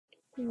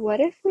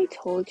What if we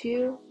told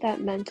you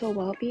that mental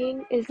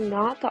well-being is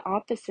not the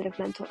opposite of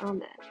mental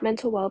illness?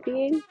 Mental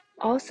well-being,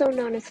 also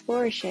known as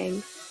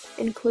flourishing,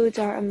 includes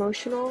our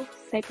emotional,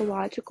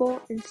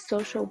 psychological, and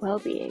social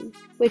well-being,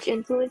 which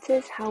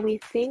influences how we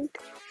think,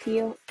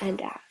 feel,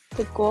 and act.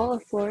 The goal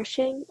of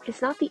flourishing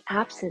is not the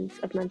absence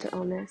of mental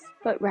illness,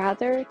 but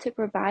rather to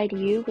provide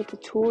you with the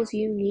tools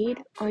you need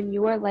on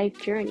your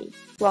life journey.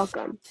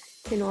 Welcome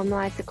to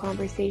Normalize the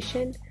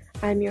Conversation.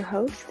 I'm your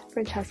host,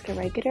 Francesca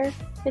Regeter,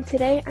 and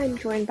today I'm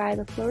joined by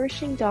the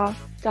Flourishing doc,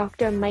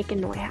 Dr. Maike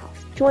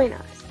Neuhaus. Join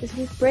us as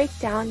we break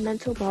down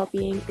mental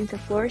well-being into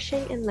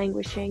flourishing and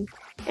languishing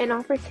and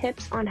offer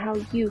tips on how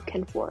you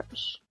can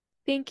flourish.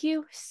 Thank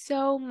you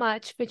so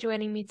much for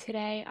joining me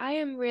today. I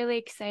am really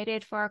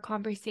excited for our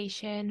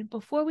conversation.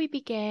 Before we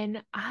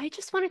begin, I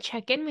just want to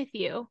check in with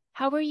you.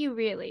 How are you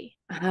really?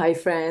 Hi,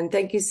 friend.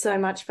 Thank you so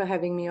much for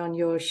having me on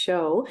your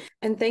show.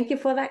 And thank you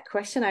for that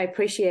question. I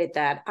appreciate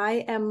that.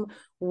 I am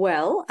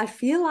well. I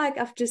feel like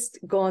I've just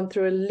gone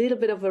through a little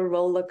bit of a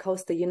roller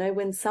coaster. You know,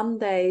 when some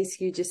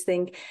days you just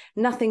think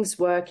nothing's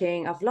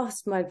working, I've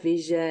lost my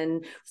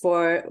vision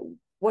for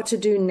what to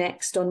do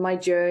next on my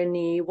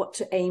journey, what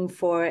to aim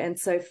for, and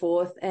so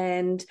forth.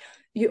 And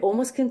you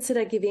almost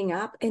consider giving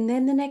up. And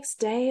then the next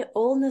day,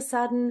 all of a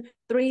sudden,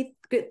 three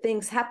good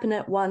things happen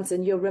at once,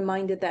 and you're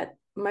reminded that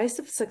most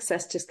of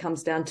success just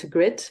comes down to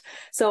grit.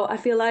 So I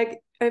feel like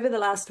over the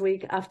last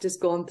week, I've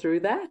just gone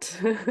through that.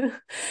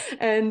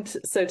 And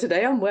so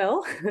today I'm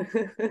well.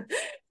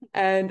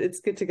 And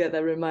it's good to get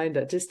that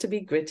reminder just to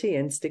be gritty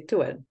and stick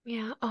to it.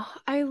 Yeah, oh,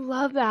 I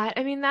love that.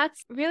 I mean,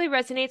 that's really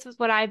resonates with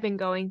what I've been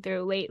going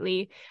through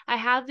lately. I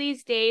have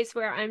these days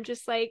where I'm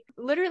just like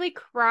literally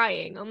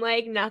crying. I'm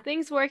like,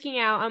 nothing's working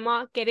out. I'm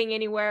not getting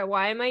anywhere.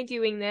 Why am I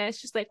doing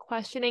this? Just like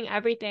questioning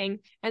everything.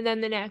 And then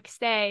the next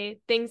day,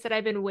 things that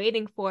I've been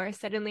waiting for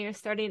suddenly are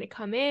starting to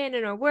come in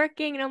and are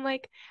working. And I'm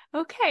like,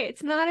 okay,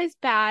 it's not as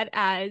bad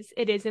as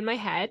it is in my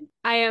head.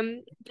 I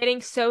am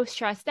getting so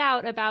stressed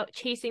out about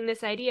chasing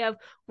this idea of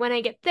when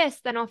I get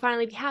this, then I'll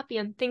finally be happy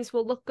and things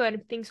will look good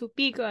and things will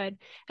be good.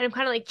 And I'm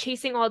kind of like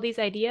chasing all these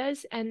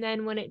ideas. And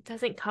then when it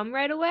doesn't come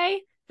right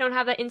away, I don't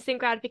have that instant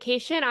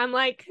gratification. I'm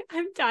like,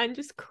 I'm done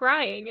just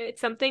crying. It's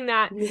something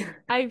that Yeah.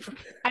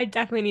 I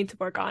definitely need to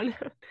work on.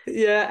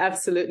 Yeah,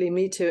 absolutely.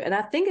 Me too. And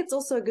I think it's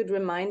also a good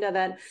reminder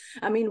that,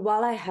 I mean,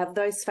 while I have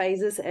those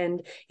phases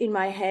and in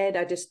my head,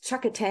 I just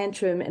chuck a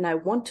tantrum and I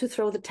want to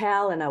throw the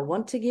towel and I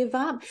want to give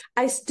up,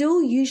 I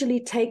still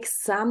usually take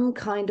some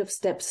kind of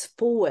steps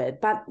forward,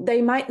 but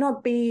they might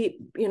not be,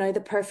 you know,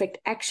 the perfect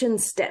action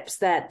steps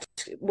that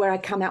where I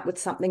come out with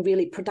something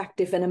really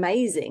productive and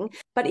amazing.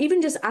 But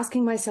even just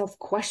asking myself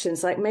questions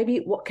like maybe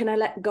what can I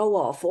let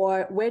go of,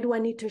 or where do I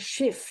need to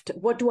shift?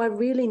 What do I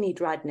really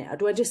need right now?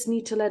 Do I just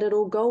need to let it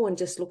all go and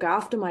just look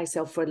after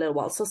myself for a little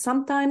while? So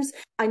sometimes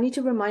I need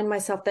to remind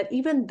myself that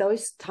even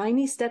those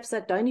tiny steps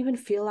that don't even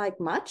feel like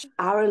much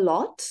are a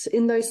lot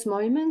in those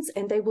moments,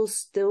 and they will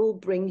still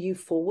bring you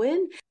forward.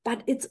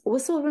 But it's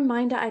also a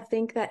reminder, I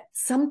think, that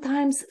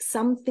sometimes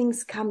some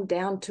things come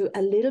down to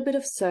a little bit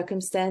of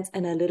circumstance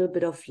and a little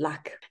bit of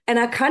luck. And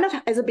I kind of,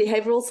 as a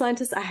behavioral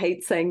scientist, I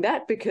hate saying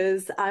that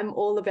because I'm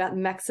all about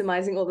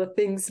maximizing all the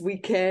things we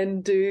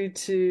can do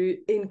to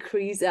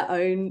increase our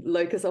own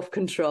locus of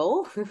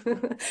control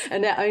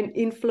and our own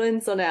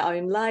influence on our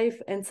own life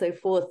and so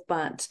forth.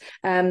 But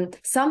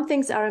some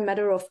things are a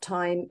matter of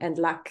time and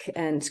luck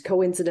and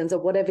coincidence or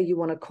whatever you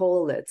want to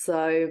call it.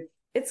 So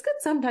it's good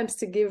sometimes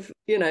to give,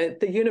 you know,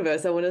 the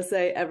universe, I want to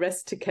say, a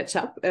rest to catch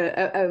up,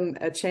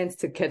 a chance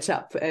to catch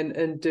up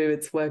and do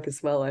its work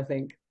as well, I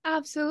think.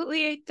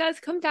 Absolutely. It does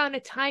come down to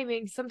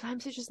timing.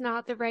 Sometimes it's just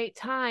not the right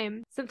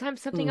time.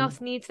 Sometimes something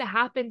else needs to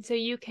happen so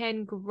you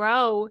can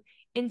grow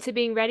into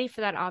being ready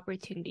for that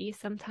opportunity.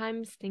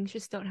 Sometimes things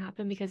just don't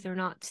happen because they're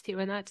not to,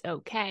 and that's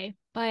okay.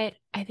 But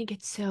I think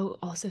it's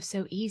also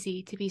so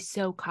easy to be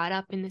so caught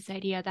up in this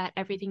idea that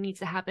everything needs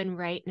to happen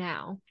right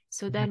now.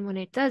 So then when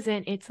it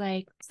doesn't, it's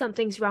like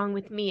something's wrong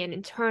with me and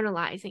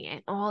internalizing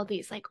it, all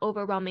these like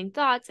overwhelming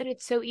thoughts. And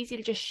it's so easy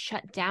to just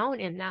shut down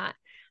in that.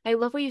 I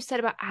love what you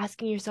said about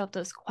asking yourself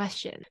those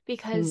questions,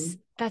 because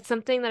that's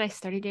something that I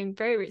started doing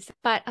very recently.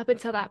 But up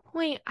until that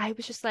point, I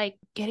was just like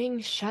getting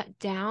shut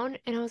down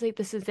and I was like,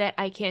 this is it.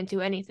 I can't do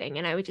anything.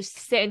 And I would just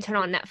sit and turn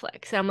on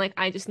Netflix. And I'm like,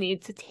 I just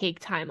need to take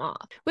time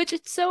off, which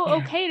it's so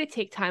okay to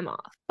take time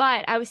off.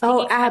 But I was Oh,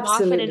 taking time off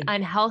in an absolutely.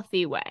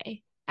 unhealthy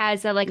way,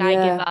 as a like, I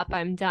give Yeah. up,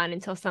 I'm done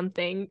until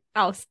something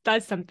else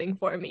does something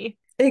for me.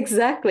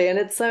 Exactly. And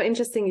it's so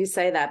interesting you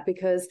say that,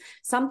 because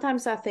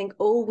sometimes I think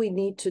all we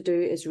need to do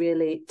is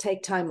really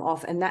take time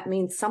off. And that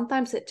means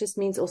sometimes it just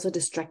means also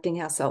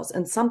distracting ourselves.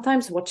 And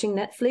sometimes watching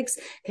Netflix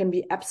can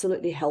be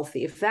absolutely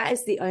healthy. If that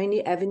is the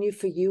only avenue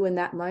for you in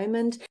that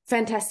moment,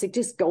 fantastic,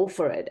 just go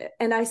for it.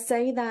 And I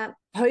say that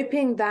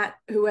hoping that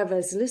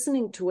whoever's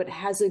listening to it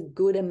has a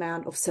good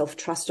amount of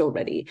self-trust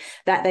already,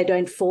 that they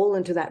don't fall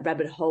into that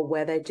rabbit hole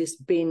where they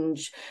just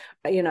binge,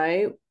 you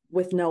know,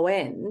 with no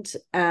end.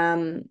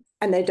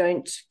 And they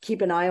don't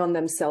keep an eye on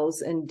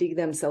themselves and dig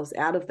themselves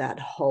out of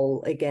that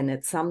hole again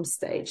at some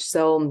stage.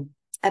 So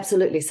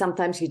Absolutely.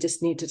 Sometimes you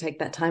just need to take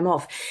that time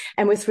off.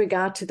 And with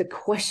regard to the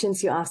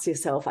questions you ask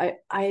yourself, it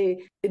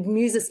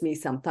amuses me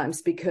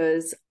sometimes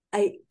because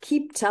I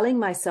keep telling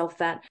myself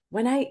that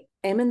when I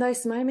am in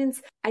those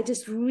moments, I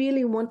just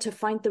really want to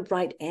find the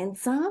right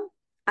answer.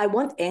 I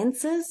want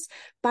answers,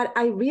 but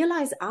I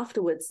realize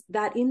afterwards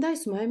that in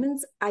those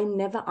moments, I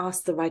never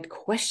ask the right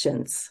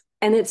questions.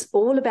 And it's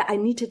all about, I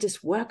need to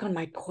just work on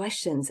my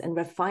questions and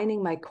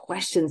refining my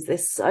questions.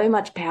 There's so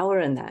much power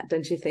in that,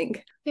 don't you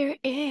think? There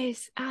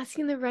is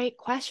asking the right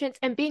questions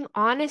and being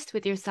honest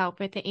with yourself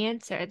with the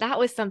answer. That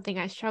was something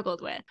I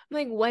struggled with. I'm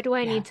like, what do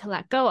I need to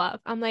let go of?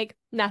 I'm like,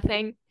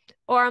 nothing.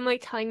 Or I'm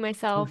like telling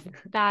myself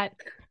that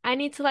I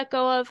need to let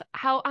go of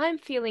how I'm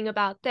feeling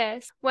about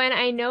this when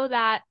I know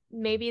that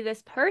maybe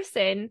this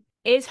person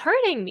is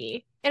hurting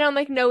me. And I'm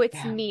like, no,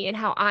 it's me and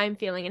how I'm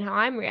feeling and how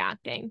I'm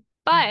reacting.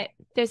 But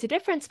there's a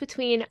difference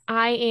between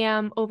I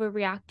am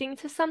overreacting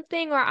to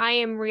something or I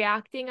am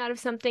reacting out of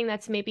something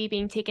that's maybe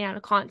being taken out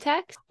of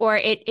context or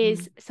it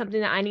is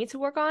something that I need to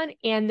work on.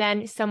 And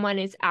then someone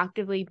is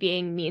actively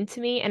being mean to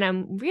me and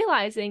I'm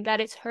realizing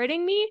that it's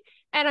hurting me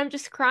and I'm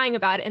just crying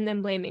about it and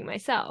then blaming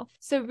myself.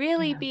 So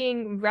really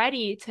being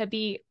ready to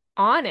be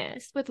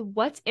honest with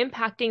what's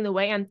impacting the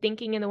way I'm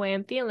thinking and the way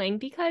I'm feeling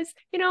because,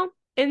 you know,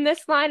 in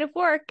this line of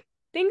work,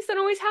 things don't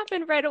always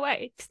happen right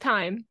away. It's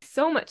time,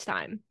 so much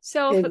time.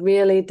 So it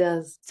really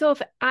does. So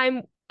if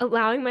I'm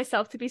allowing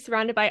myself to be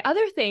surrounded by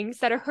other things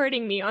that are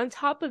hurting me on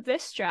top of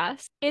this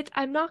stress,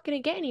 I'm not going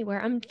to get anywhere.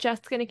 I'm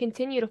just going to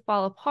continue to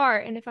fall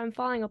apart. And if I'm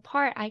falling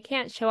apart, I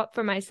can't show up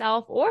for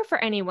myself or for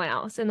anyone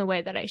else in the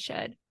way that I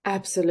should.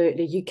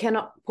 Absolutely. You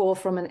cannot pour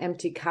from an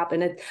empty cup.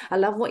 And I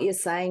love what you're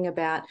saying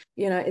about,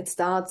 it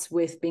starts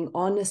with being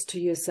honest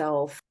to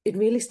yourself. It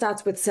really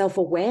starts with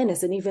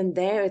self-awareness. And even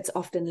there, it's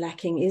often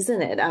lacking,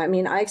 isn't it? I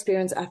mean, I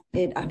experience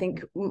it. I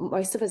think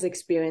most of us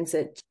experience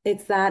it.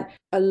 It's that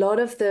a lot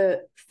of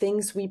the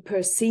things we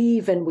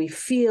perceive and we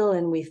feel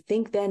and we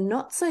think they're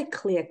not so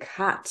clear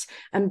cut,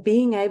 and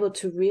being able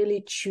to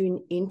really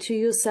tune into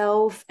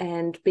yourself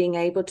and being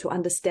able to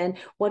understand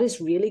what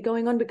is really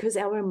going on, because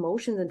our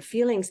emotions and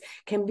feelings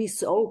can be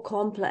so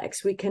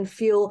complex. We can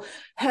feel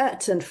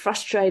hurt and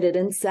frustrated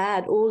and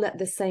sad all at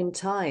the same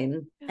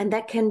time. And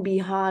that can be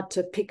hard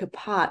to pick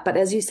apart. But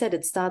as you said,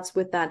 it starts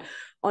with that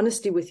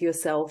honesty with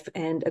yourself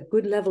and a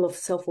good level of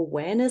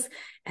self-awareness,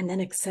 and then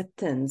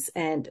acceptance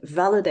and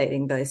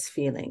validating those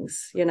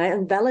feelings,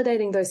 and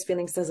validating those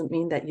feelings doesn't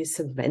mean that you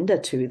surrender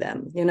to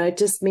them. It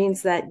just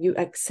means that you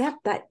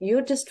accept that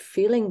you're just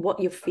feeling what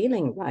you're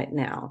feeling right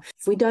now.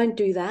 If we don't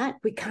do that,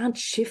 we can't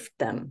shift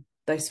them.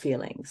 Those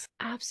feelings.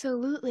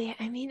 Absolutely.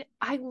 I mean,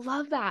 I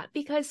love that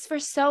because for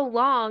so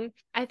long,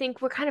 I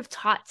think we're kind of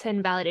taught to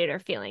invalidate our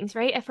feelings,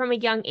 right? And from a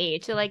young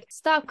age, they're like,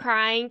 stop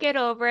crying, get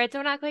over it,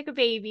 don't act like a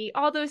baby.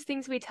 All those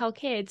things we tell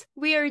kids.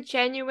 We are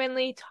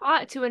genuinely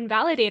taught to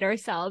invalidate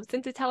ourselves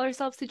and to tell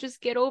ourselves to just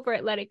get over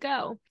it, let it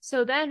go.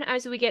 So then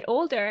as we get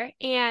older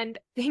and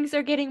things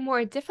are getting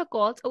more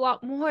difficult, a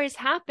lot more is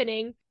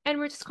happening. And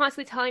we're just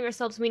constantly telling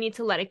ourselves we need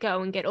to let it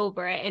go and get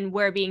over it. And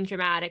we're being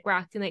dramatic, we're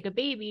acting like a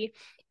baby.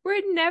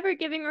 We're never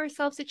giving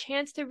ourselves a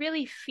chance to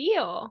really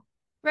feel,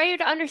 right? Or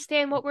to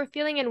understand what we're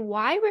feeling and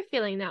why we're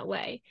feeling that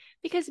way.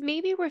 Because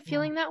maybe we're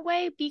feeling that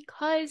way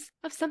because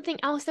of something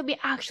else that we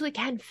actually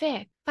can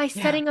fix by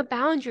setting a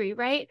boundary,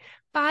 right?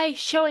 By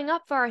showing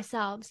up for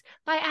ourselves,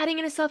 by adding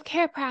in a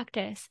self-care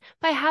practice,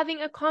 by having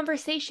a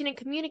conversation and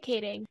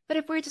communicating. But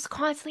if we're just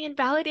constantly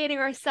invalidating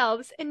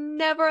ourselves and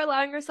never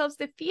allowing ourselves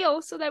to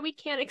feel so that we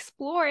can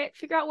explore it,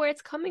 figure out where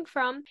it's coming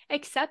from,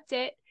 accept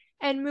it,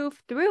 and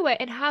move through it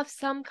and have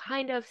some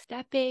kind of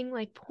stepping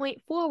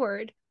point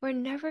forward, we're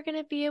never going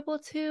to be able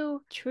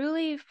to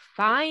truly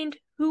find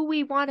who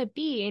we want to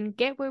be and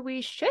get where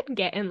we should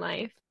get in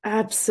life.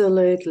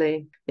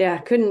 Absolutely. Yeah, I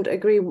couldn't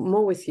agree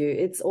more with you.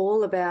 It's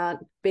all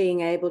about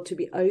being able to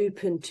be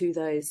open to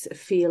those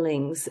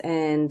feelings.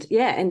 And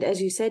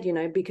as you said,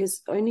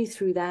 because only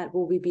through that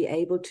will we be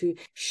able to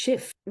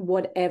shift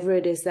whatever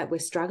it is that we're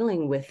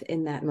struggling with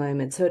in that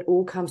moment. So it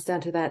all comes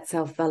down to that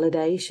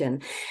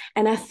self-validation.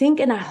 And I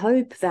think and I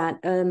hope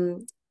that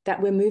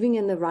that we're moving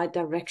in the right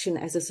direction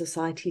as a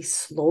society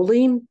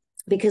slowly,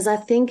 because I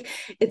think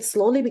it's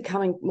slowly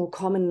becoming more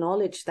common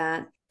knowledge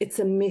that it's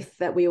a myth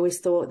that we always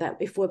thought that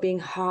if we're being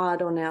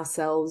hard on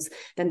ourselves,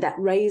 then that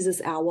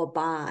raises our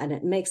bar and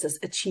it makes us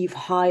achieve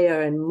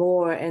higher and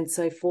more and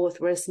so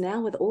forth. Whereas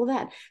now with all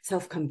that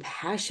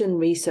self-compassion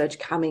research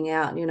coming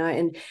out,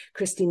 and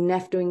Christine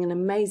Neff doing an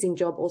amazing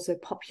job also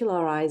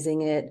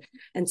popularizing it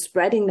and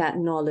spreading that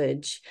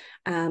knowledge,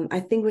 I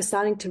think we're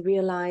starting to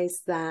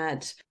realize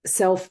that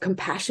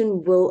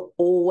self-compassion will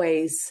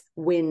always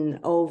win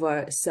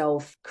over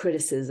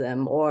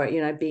self-criticism or,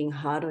 being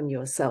hard on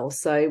yourself.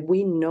 So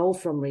we know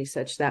from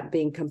research that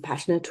being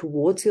compassionate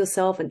towards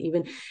yourself, and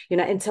even,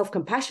 and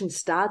self-compassion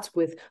starts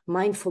with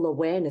mindful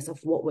awareness of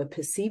what we're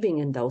perceiving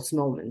in those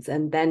moments.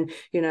 And then,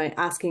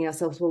 asking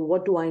ourselves, well,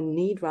 what do I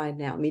need right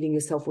now? Meeting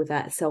yourself with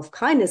that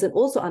self-kindness, and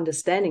also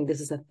understanding,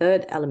 this is a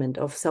third element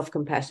of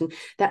self-compassion,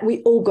 that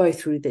we all go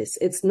through this.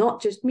 It's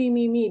not just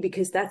me,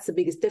 because that's the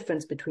biggest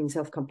difference between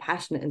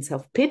self-compassion and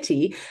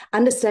self-pity.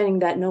 Understanding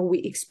that, no,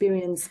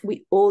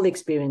 we all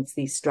experience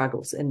these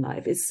struggles in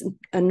life. It's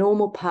a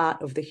normal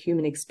part of the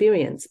human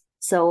experience.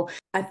 So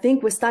I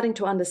think we're starting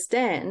to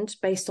understand,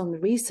 based on the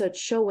research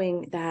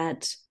showing,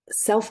 that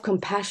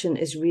self-compassion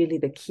is really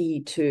the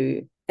key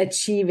to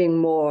achieving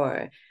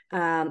more,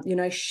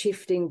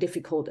 shifting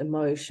difficult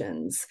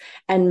emotions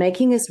and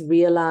making us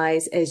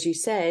realize, as you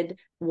said,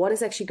 what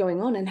is actually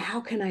going on and how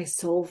can I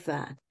solve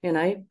that?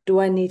 Do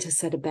I need to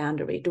set a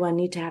boundary? Do I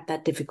need to have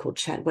that difficult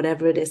chat,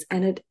 whatever it is?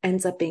 And it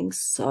ends up being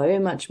so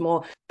much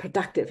more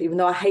productive, even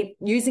though I hate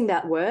using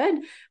that word,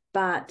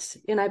 but,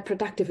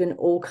 productive in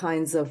all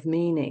kinds of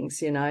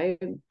meanings,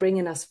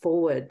 bringing us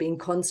forward, being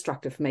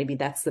constructive. Maybe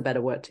that's the better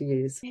word to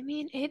use. I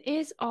mean, it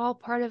is all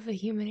part of the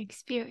human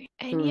experience.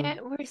 And yet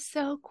we're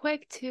so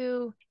quick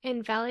to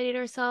invalidate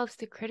ourselves,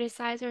 to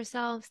criticize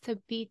ourselves, to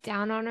beat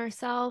down on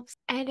ourselves.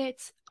 And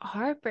it's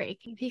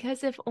heartbreaking,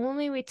 because if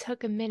only we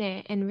took a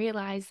minute and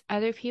realized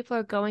other people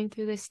are going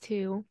through this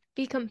too,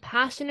 be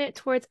compassionate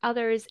towards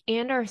others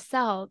and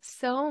ourselves,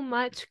 so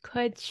much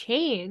could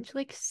change.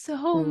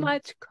 So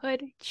much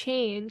could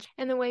change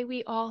in the way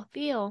we all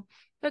feel.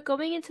 But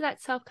going into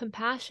that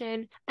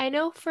self-compassion, I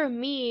know for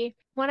me,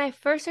 when I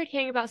first started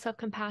hearing about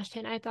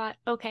self-compassion, I thought,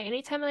 okay,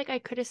 anytime I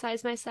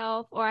criticize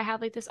myself, or I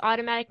have this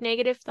automatic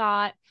negative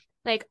thought,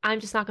 I'm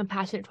just not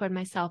compassionate toward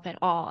myself at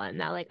all, and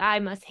that I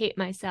must hate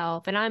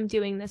myself and I'm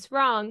doing this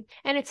wrong.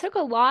 And it took a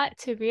lot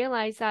to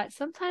realize that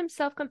sometimes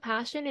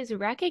self-compassion is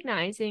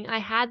recognizing I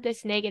had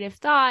this negative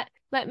thought.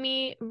 Let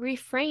me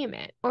reframe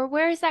it. Or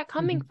where is that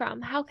coming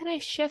from? How can I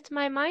shift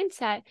my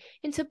mindset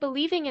into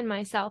believing in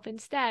myself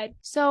instead?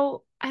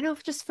 So I know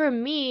just for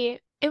me,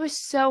 it was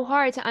so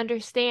hard to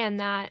understand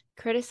that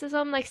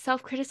criticism,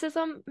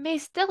 self-criticism, may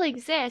still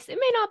exist. It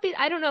may not be,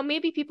 I don't know,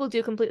 maybe people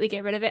do completely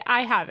get rid of it.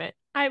 I haven't.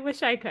 I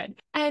wish I could.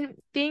 And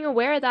being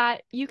aware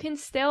that you can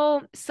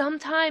still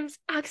sometimes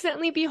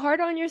accidentally be hard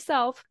on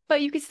yourself,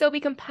 but you can still be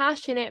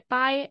compassionate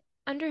by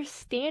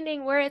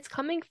understanding where it's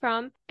coming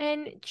from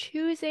and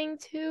choosing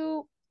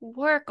to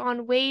work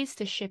on ways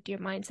to shift your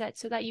mindset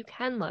so that you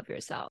can love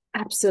yourself.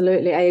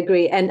 Absolutely, I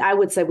agree. And I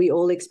would say we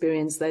all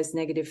experience those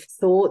negative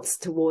thoughts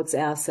towards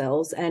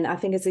ourselves. And I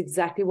think it's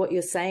exactly what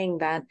you're saying,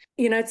 that,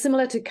 it's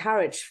similar to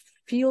courage.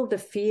 Feel the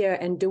fear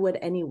and do it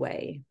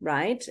anyway,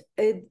 right?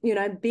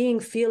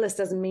 Being fearless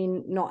doesn't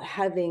mean not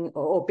having,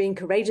 or being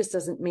courageous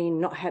doesn't mean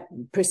not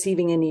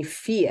perceiving any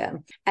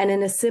fear. And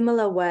in a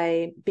similar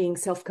way, being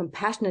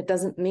self-compassionate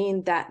doesn't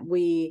mean that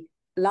we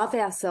love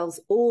ourselves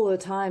all the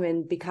time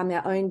and become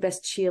our own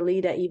best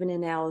cheerleader, even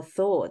in our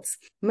thoughts.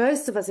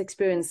 Most of us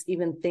experience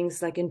even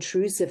things like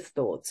intrusive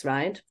thoughts,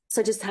 right?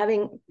 So just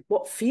having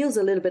what feels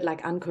a little bit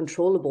like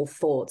uncontrollable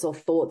thoughts, or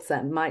thoughts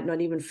that might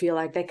not even feel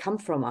like they come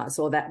from us,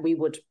 or that we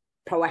would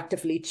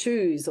proactively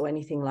choose, or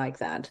anything like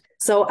that.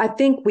 So I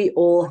think we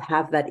all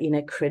have that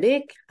inner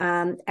critic,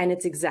 and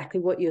it's exactly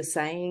what you're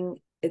saying.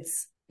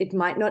 It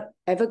might not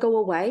ever go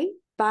away,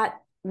 but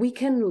we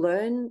can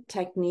learn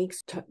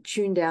techniques to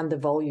tune down the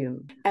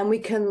volume, and we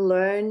can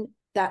learn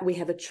that we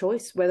have a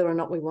choice whether or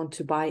not we want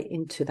to buy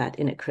into that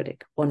inner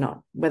critic or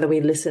not, whether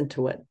we listen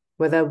to it,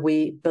 whether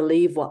we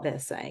believe what they're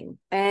saying.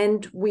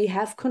 And we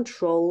have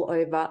control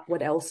over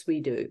what else we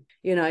do,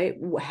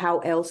 how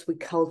else we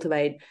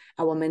cultivate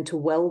our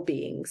mental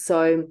well-being,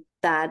 so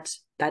that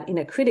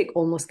inner critic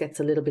almost gets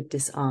a little bit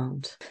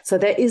disarmed. So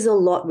there is a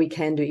lot we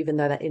can do, even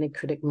though that inner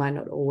critic might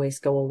not always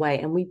go away.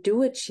 And we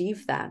do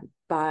achieve that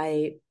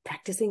by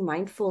practicing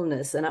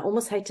mindfulness. And I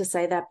almost hate to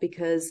say that,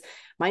 because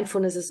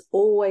mindfulness is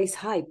always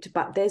hyped,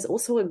 but there's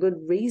also a good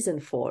reason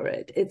for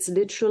it. It's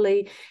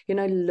literally,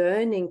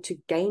 learning to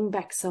gain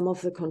back some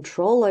of the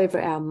control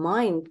over our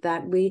mind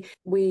that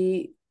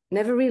we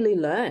never really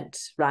learned,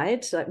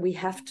 right? We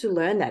have to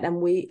learn that.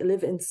 And we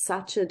live in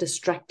such a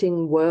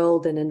distracting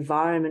world and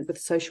environment with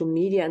social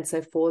media and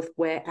so forth,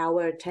 where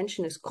our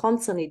attention is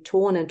constantly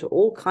torn into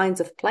all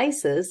kinds of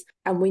places.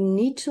 And we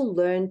need to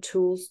learn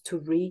tools to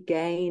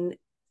regain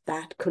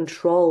that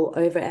control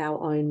over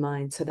our own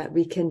mind, so that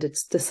we can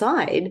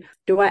decide,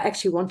 do I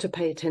actually want to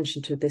pay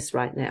attention to this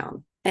right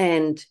now?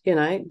 And,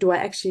 do I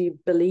actually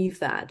believe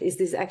that? Is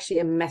this actually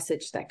a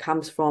message that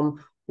comes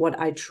from what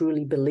I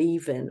truly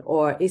believe in?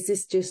 Or is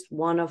this just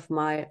one of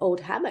my old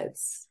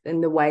habits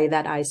in the way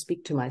that I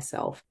speak to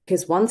myself?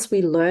 Because once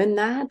we learn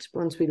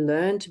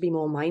to be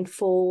more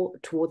mindful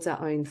towards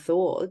our own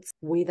thoughts,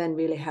 we then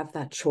really have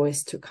that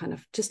choice to kind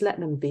of just let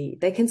them be.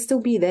 They can still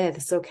be there,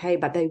 that's okay,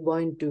 but they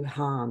won't do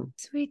harm.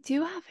 So we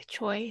do have a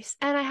choice.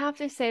 And I have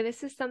to say,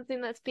 this is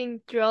something that's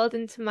being drilled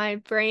into my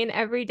brain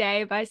every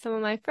day by some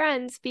of my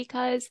friends,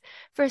 because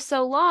for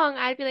so long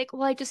I'd be like,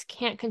 well, I just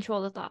can't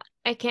control the thought.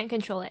 I can't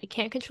control it. I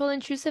can't control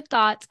intrusive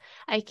thoughts.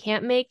 I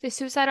can't make the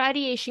suicidal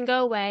ideation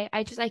go away.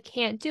 I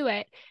can't do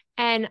it.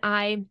 And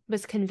I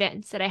was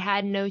convinced that I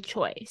had no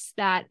choice,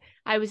 that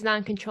I was not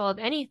in control of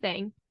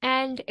anything.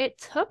 And it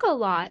took a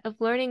lot of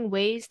learning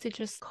ways to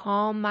just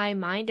calm my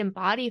mind and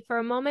body for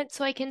a moment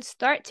so I can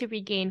start to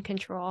regain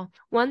control.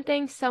 One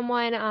thing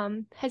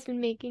someone has been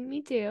making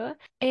me do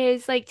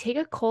is like take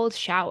a cold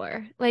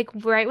shower. Like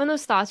right when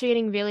those thoughts are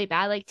getting really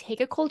bad, like take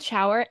a cold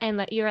shower and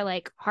let your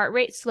like heart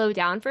rate slow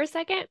down for a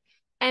second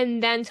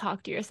and then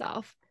talk to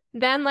yourself.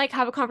 Then like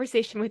have a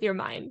conversation with your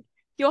mind.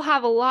 You'll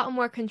have a lot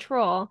more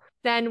control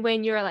than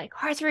when you're like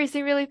heart's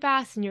racing really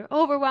fast and you're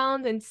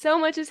overwhelmed and so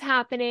much is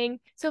happening.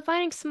 So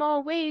finding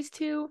small ways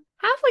to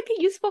have like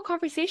a useful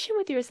conversation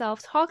with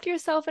yourself, talk to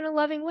yourself in a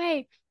loving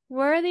way.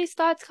 Where are these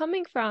thoughts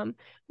coming from?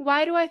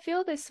 Why do I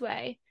feel this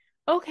way?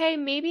 Okay,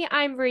 maybe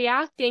I'm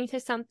reacting to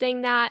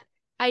something that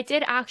I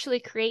did actually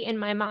create in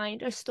my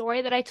mind, a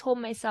story that I told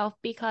myself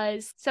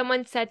because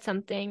someone said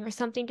something or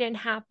something didn't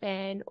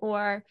happen,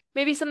 or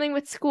maybe something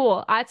with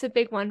school. That's a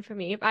big one for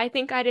me. If I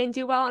think I didn't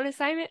do well on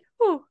assignment,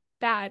 whew,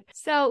 bad.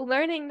 So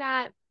learning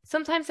that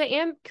sometimes I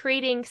am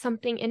creating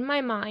something in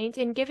my mind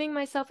and giving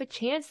myself a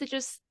chance to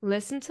just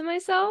listen to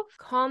myself,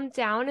 calm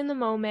down in the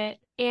moment,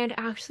 and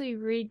actually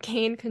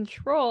regain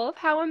control of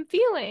how I'm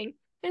feeling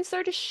and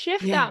start to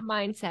shift that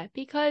mindset,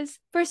 because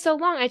for so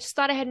long I just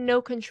thought I had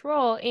no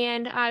control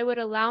and I would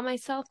allow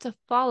myself to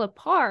fall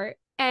apart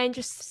and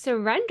just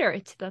surrender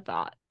to the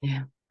thought.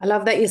 Yeah. I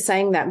love that you're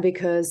saying that,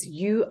 because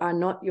you are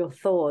not your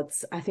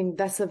thoughts. I think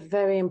that's a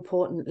very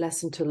important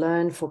lesson to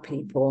learn for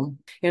people,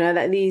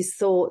 that these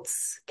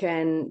thoughts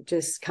can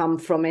just come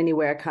from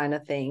anywhere kind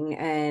of thing.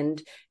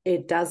 And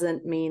it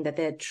doesn't mean that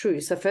they're true.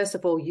 So first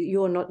of all,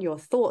 you're not your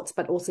thoughts,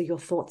 but also your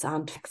thoughts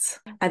aren't facts.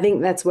 I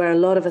think that's where a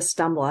lot of us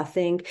stumble, I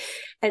think,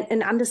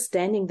 and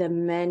understanding the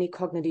many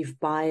cognitive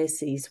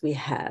biases we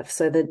have.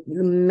 So the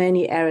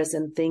many errors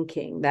in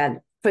thinking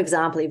that, for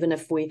example, even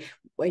if we,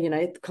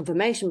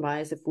 confirmation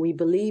bias, if we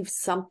believe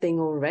something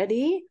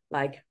already,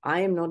 like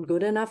I am not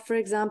good enough, for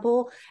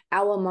example,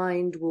 our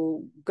mind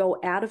will go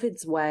out of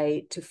its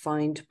way to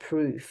find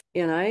proof,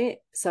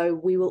 so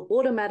we will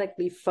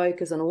automatically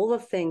focus on all the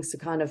things to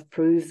kind of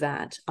prove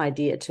that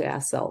idea to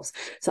ourselves.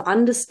 So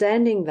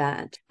understanding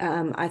that,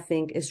 I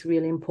think, is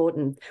really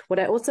important. What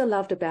I also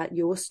loved about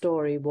your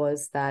story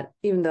was that,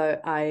 even though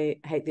I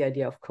hate the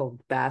idea of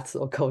cold baths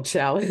or cold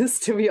showers,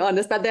 to be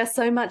honest, but there's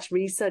so much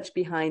research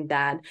behind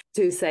that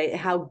to say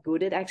how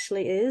good it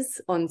actually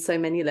is on so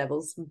many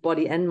levels,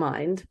 body and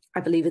mind. I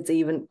believe it's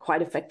even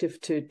quite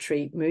effective to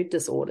treat mood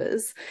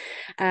disorders.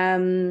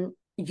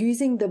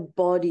 Using the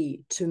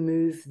body to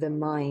move the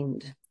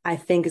mind, I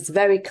think it's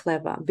very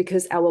clever,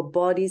 because our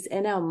bodies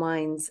and our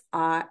minds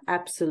are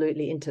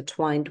absolutely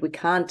intertwined. We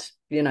can't,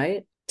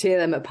 tear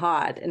them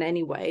apart in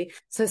any way.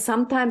 So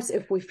sometimes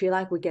if we feel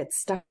like we get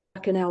stuck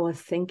in our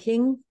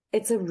thinking,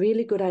 it's a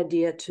really good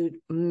idea to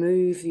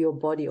move your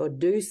body or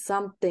do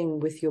something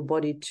with your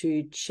body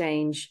to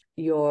change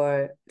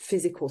your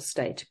physical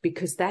state,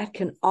 because that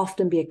can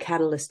often be a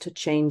catalyst to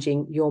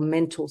changing your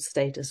mental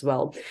state as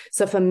well.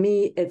 So for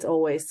me, it's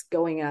always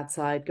going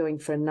outside, going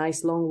for a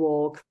nice long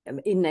walk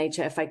in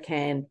nature if I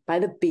can, by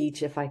the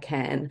beach if I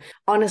can.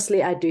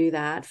 Honestly, I do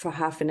that for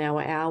half an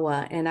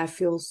hour, and I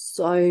feel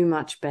so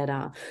much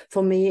better.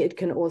 For me, it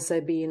can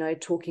also be,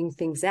 talking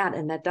things out,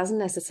 and that doesn't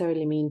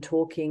necessarily mean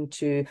talking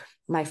to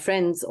my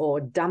friends or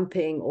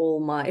dumping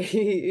all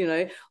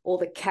my, all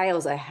the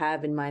chaos I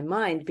have in my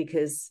mind,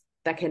 because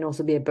that can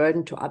also be a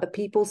burden to other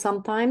people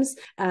sometimes.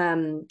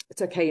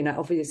 It's okay,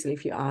 obviously,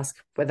 if you ask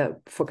whether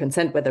for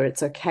consent, whether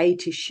it's okay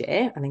to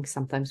share. I think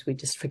sometimes we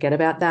just forget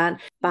about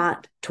that.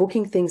 But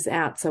talking things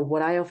out. So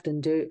what I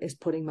often do is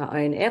putting my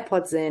own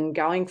AirPods in,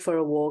 going for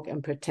a walk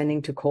and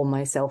pretending to calm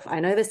myself. I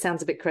know this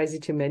sounds a bit crazy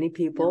to many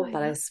people,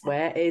 but I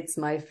swear it's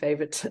my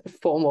favorite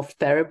form of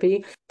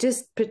therapy.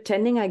 Just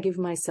pretending I give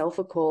myself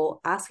a call,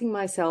 asking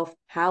myself,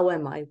 how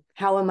am I?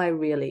 How am I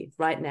really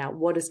right now?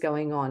 What is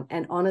going on?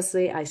 And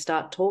honestly, I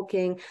start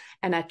talking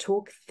and I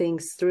talk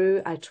things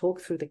through. I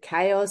talk through the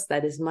chaos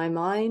that is my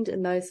mind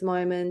in those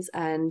moments,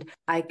 and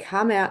I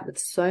come out with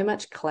so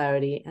much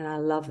clarity, and I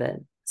love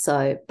it.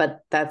 So, but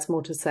that's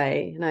more to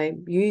say,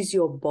 use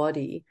your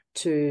body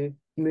to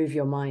move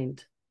your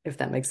mind, if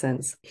that makes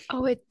sense.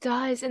 Oh, it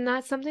does. And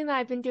that's something that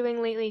I've been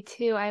doing lately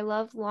too. I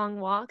love long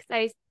walks.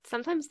 I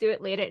sometimes do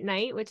it late at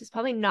night, which is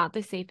probably not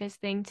the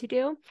safest thing to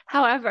do.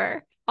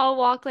 However, I'll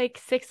walk like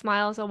 6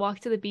 miles. I'll walk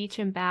to the beach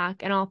and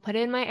back, and I'll put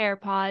in my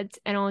AirPods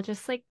and I'll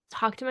just like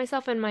talk to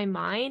myself in my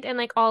mind, and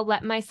like I'll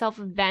let myself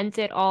vent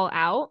it all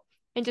out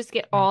and just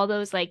get all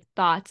those like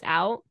thoughts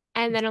out.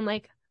 And then I'm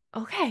like,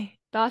 okay,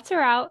 thoughts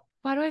are out.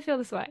 Why do I feel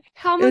this way?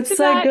 How much It's of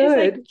so that is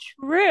like good.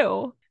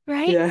 true?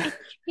 Right? Yeah. It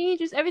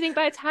changes everything.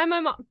 By the time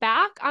I'm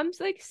back, I'm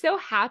like so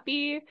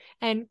happy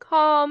and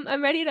calm.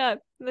 I'm ready to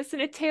listen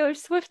to Taylor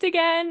Swift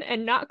again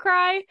and not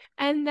cry,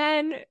 and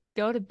then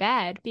go to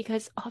bed,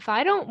 because if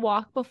I don't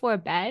walk before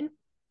bed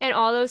and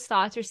all those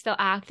thoughts are still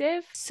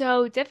active,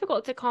 so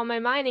difficult to calm my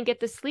mind and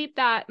get the sleep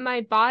that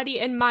my body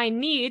and mind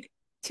need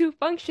to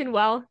function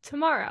well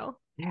tomorrow.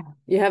 Yeah.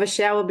 You have a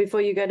shower before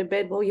you go to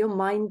bed. Well, your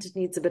mind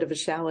needs a bit of a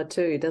shower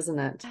too, doesn't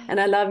it? And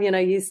I love,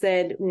 you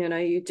said,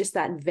 you just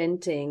that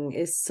venting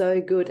is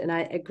so good. And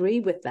I agree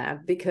with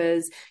that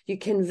because you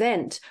can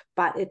vent,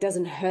 but it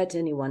doesn't hurt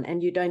anyone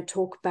and you don't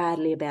talk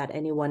badly about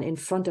anyone in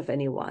front of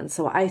anyone.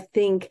 So I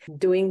think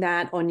doing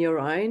that on your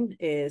own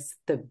is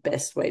the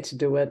best way to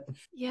do it.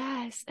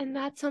 Yes, and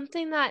that's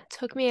something that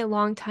took me a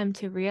long time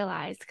to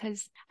realize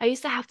because I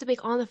used to have to be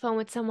on the phone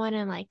with someone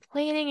and like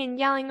complaining and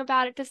yelling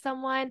about it to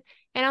someone.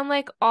 And I'm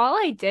like, all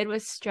I did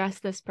was stress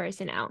this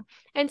person out.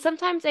 And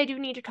sometimes I do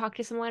need to talk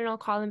to someone and I'll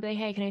call them and be like,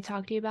 hey, can I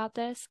talk to you about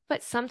this?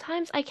 But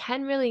sometimes I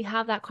can really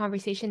have that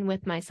conversation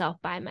with myself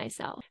by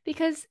myself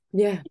because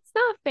Yeah. it's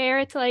not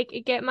fair to like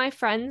get my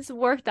friends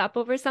worked up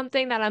over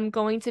something that I'm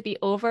going to be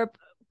over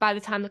by the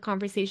time the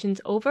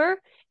conversation's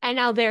over. And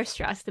now they're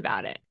stressed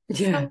about it.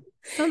 Yeah. So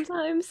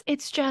sometimes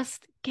it's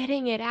just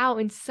getting it out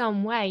in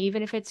some way,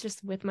 even if it's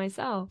just with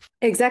myself.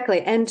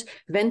 Exactly. And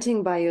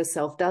venting by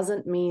yourself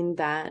doesn't mean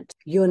that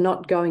you're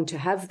not going to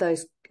have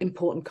those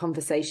important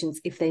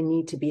conversations if they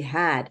need to be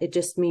had. It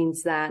just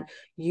means that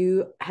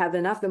you have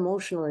enough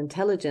emotional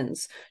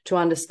intelligence to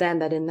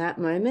understand that in that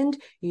moment,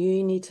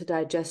 you need to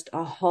digest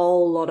a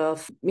whole lot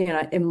of,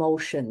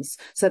 emotions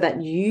so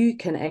that you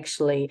can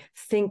actually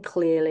think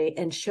clearly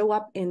and show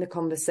up in the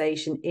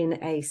conversation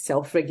in a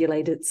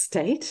self-regulated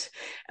state,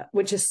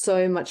 which is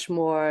so much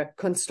more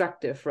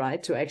constructive,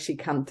 right? To actually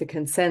come to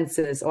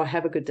consensus or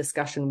have a good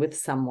discussion with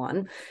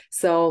someone.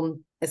 So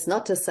it's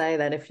not to say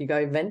that if you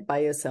go vent by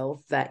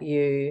yourself that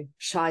you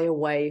shy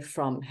away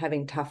from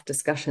having tough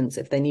discussions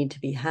if they need to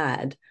be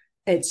had.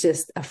 It's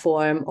just a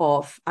form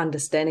of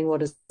understanding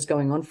what is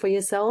going on for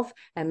yourself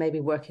and maybe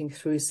working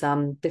through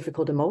some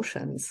difficult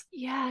emotions.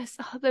 Yes,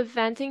 the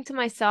venting to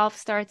myself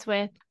starts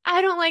with,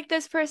 I don't like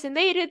this person.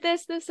 They did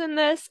this, this, and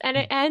this. And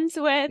it ends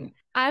with,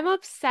 I'm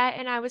upset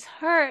and I was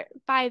hurt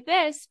by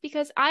this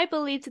because I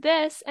believed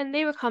this and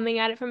they were coming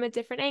at it from a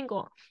different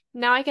angle.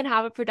 Now I can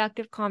have a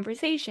productive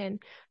conversation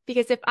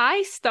because if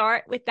I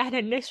start with that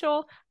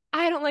initial,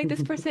 I don't like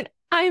this person,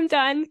 I'm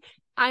done,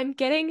 I'm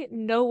getting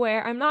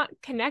nowhere. I'm not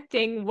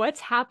connecting what's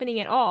happening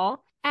at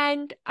all.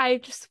 And I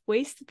just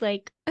wasted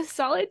like a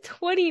solid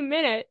 20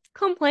 minutes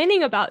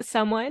complaining about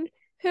someone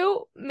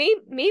who maybe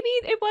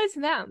it was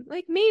them,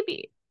 like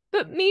maybe,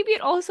 but maybe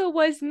it also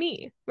was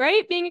me,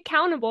 right? Being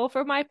accountable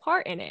for my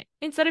part in it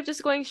instead of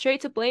just going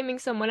straight to blaming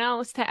someone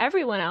else to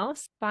everyone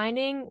else,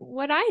 finding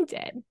what I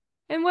did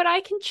and what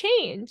I can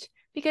change.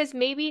 Because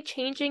maybe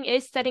changing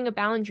is setting a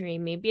boundary.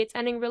 Maybe it's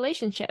ending a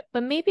relationship,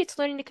 but maybe it's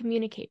learning to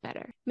communicate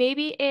better.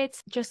 Maybe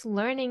it's just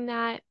learning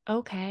that,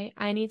 okay,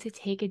 I need to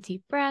take a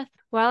deep breath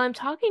while I'm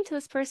talking to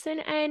this person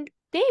and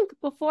think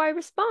before I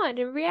respond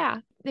and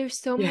react. There's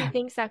so many Yeah,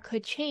 things that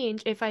could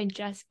change if I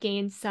just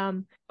gain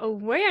some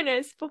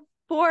awareness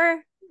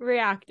before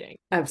reacting.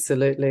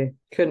 absolutely.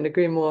 Couldn't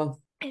agree more.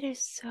 It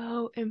is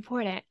so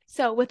important.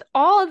 So, with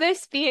all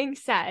this being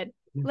said,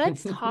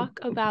 let's talk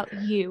about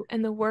you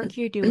and the work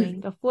you're doing,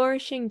 the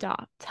Flourishing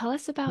Doc. Tell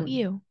us about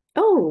you.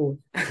 Oh,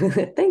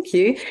 thank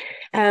you.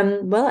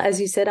 Well,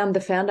 as you said, I'm the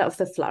founder of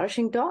the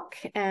Flourishing Doc.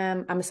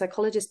 I'm a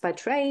psychologist by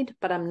trade,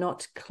 but I'm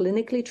not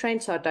clinically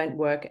trained, so I don't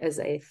work as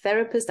a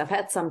therapist. I've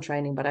had some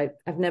training, but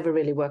I've never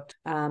really worked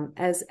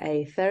as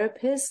a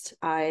therapist.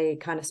 I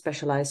kind of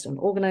specialized on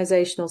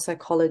organizational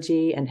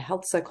psychology and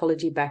health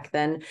psychology back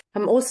then.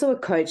 I'm also a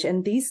coach,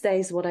 and these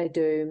days what I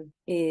do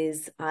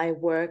is I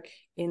work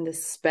in the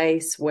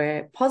space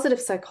where positive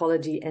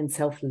psychology and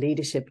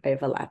self-leadership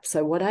overlap.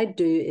 So what I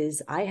do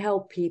is I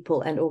help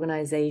people and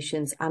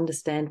organizations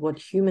understand what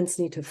humans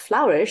need to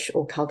flourish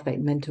or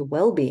cultivate mental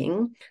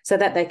well-being so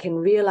that they can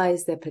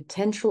realize their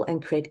potential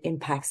and create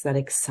impacts that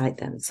excite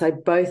them. So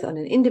both on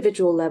an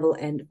individual level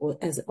and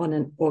as on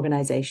an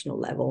organizational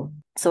level.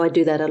 So I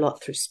do that a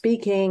lot through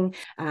speaking,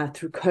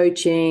 through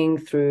coaching,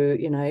 through,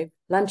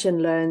 lunch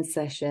and learn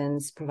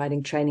sessions,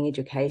 providing training,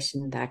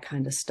 education, that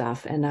kind of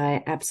stuff. And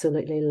I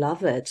absolutely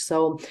love it.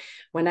 So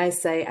when I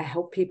say I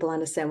help people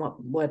understand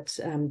what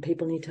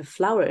people need to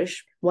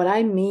flourish, what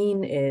I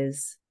mean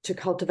is to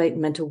cultivate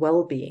mental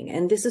well-being.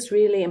 And this is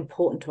really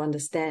important to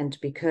understand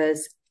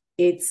because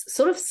it's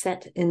sort of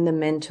set in the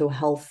mental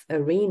health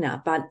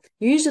arena. But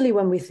usually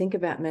when we think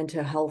about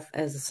mental health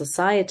as a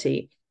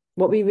society,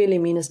 what we really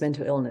mean is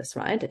mental illness,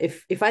 right?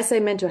 If I say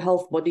mental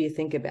health, what do you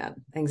think about?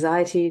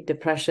 Anxiety,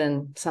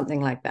 depression, something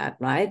like that,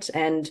 right?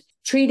 And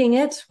treating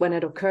it when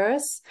it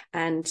occurs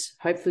and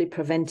hopefully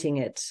preventing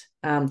it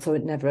so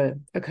it never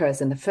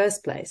occurs in the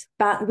first place.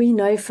 But we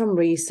know from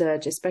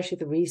research, especially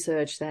the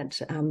research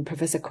that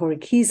Professor Corey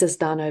Keyes has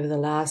done over the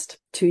last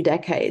 2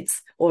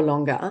 decades or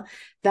longer,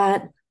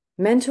 that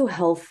mental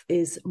health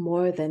is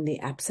more than the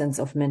absence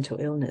of mental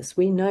illness.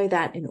 We know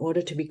that in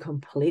order to be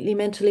completely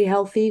mentally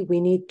healthy, we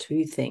need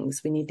 2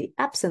 things. We need the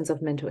absence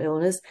of mental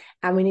illness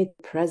and we need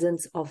the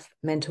presence of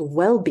mental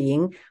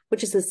well-being,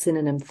 which is a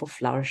synonym for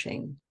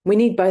flourishing. We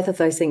need both of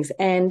those things.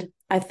 And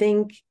I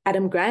think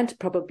Adam Grant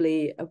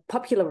probably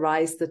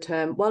popularized the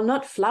term, well,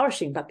 not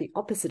flourishing, but the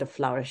opposite of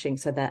flourishing.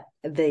 So that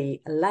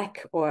the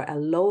lack or a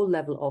low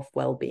level of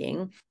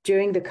well-being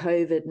during the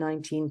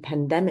COVID-19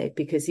 pandemic,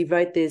 because he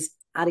wrote this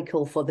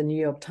article for the New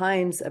York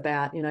Times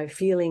about,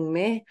 feeling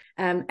meh.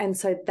 And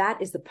so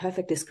that is the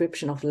perfect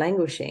description of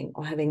languishing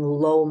or having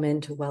low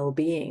mental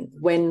well-being,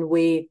 when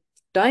we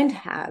don't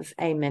have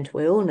a mental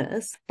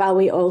illness, but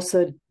we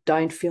also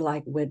don't feel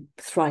like we're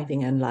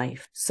thriving in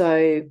life.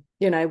 So,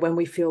 when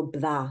we feel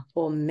blah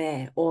or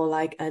meh or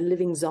like a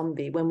living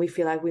zombie, when we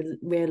feel like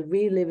we're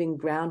reliving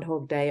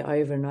Groundhog Day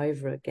over and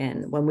over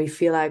again, when we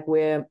feel like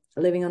we're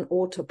living on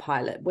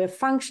autopilot, we're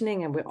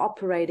functioning and we're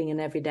operating in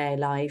everyday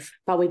life,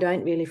 but we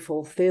don't really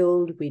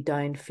fulfilled, we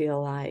don't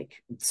feel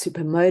like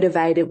super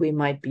motivated, we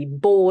might be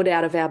bored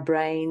out of our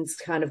brains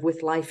kind of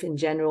with life in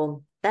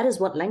general. That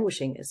is what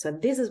languishing is. So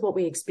this is what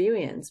we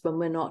experience when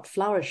we're not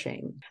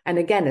flourishing. And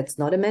again, it's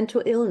not a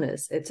mental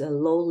illness. It's a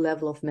low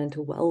level of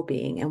mental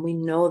well-being. And we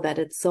know that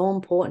it's so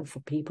important for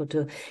people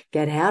to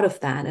get out of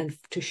that and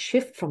to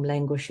shift from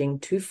languishing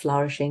to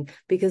flourishing,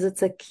 because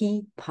it's a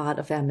key part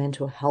of our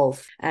mental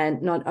health.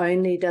 And not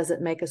only does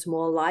it make us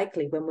more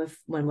likely when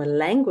we're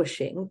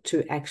languishing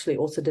to actually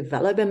also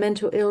develop a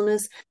mental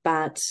illness,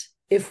 but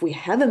if we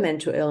have a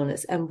mental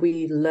illness and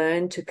we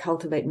learn to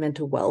cultivate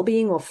mental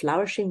well-being or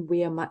flourishing,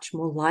 we are much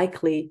more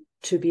likely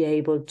to be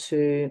able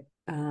to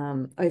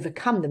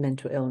overcome the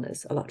mental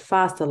illness a lot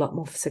faster, a lot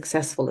more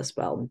successful as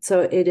well. So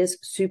it is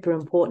super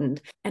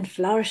important. And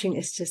flourishing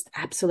is just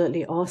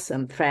absolutely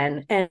awesome,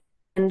 Fran. And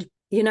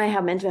you know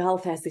how mental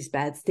health has this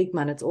bad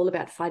stigma, and it's all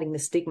about fighting the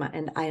stigma.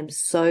 And I am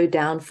so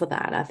down for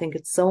that. I think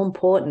it's so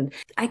important.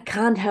 I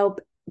can't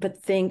help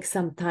but think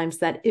sometimes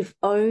that if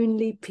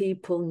only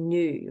people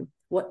knew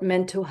what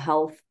mental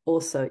health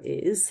also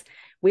is,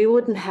 we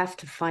wouldn't have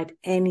to fight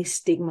any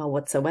stigma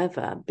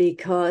whatsoever,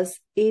 because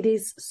it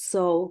is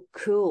so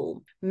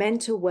cool.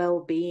 Mental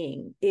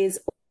well-being is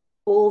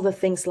all the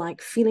things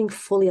like feeling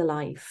fully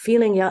alive,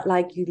 feeling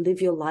like you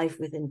live your life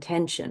with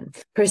intention,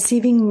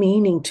 perceiving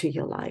meaning to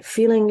your life,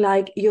 feeling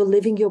like you're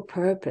living your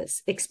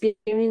purpose,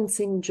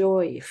 experiencing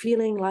joy,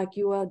 feeling like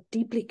you are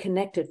deeply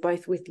connected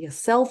both with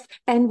yourself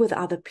and with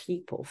other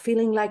people,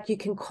 feeling like you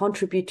can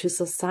contribute to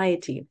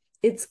society.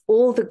 It's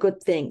all the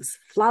good things.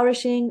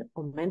 Flourishing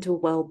or mental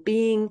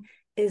well-being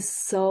is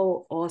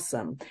so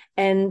awesome.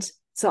 And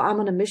so I'm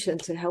on a mission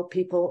to help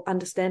people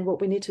understand what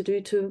we need to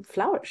do to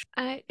flourish.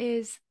 That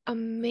is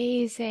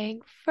amazing.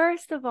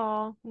 First of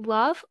all,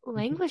 love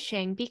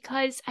languishing,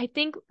 because I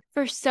think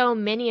for so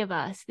many of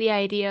us, the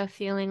idea of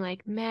feeling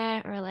like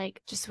meh, or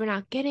like just we're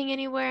not getting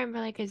anywhere and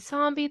we're like a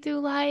zombie through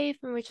life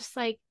and we're just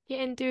like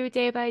getting through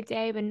day by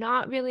day but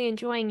not really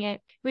enjoying it,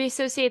 we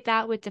associate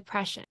that with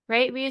depression,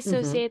 right? We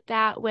associate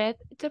that with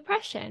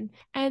depression.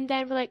 And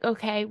then we're like,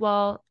 okay,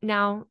 well,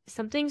 now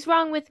something's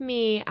wrong with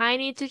me. I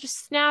need to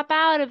just snap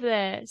out of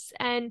this.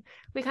 And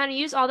we kind of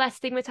use all that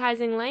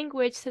stigmatizing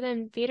language to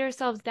then beat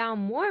ourselves down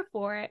more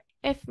for it.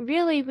 If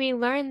really we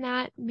learn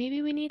that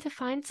maybe we need to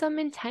find some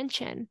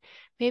intention,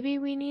 maybe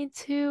we need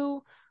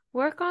to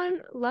work on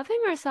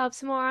loving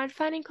ourselves more, on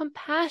finding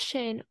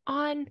compassion,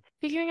 on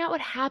figuring out what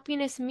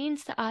happiness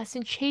means to us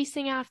and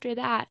chasing after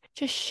that,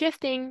 just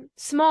shifting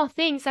small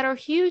things that are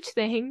huge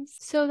things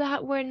so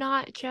that we're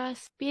not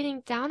just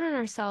beating down on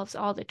ourselves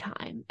all the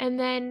time and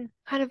then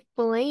kind of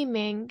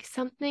blaming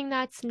something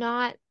that's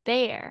not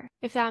there,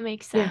 if that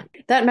makes sense.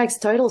 Yeah, that makes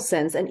total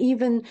sense. And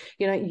even,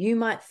 you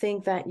might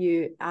think that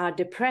you are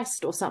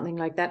depressed or something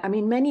like that. I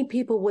mean, many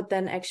people would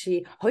then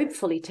actually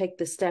hopefully take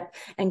the step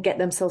and get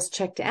themselves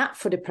checked out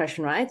for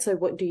depression, right? So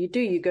what do?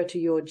 You go to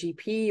your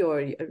GP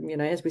or,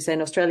 as we say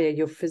in Australia,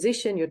 your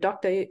physician, your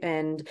doctor,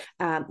 and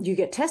you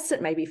get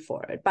tested maybe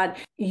for it. But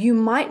you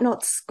might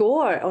not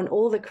score on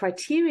all the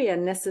criteria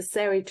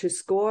necessary to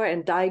score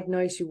and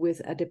diagnose you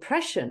with a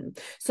depression.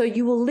 So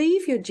you will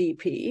leave your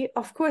GP,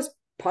 of course,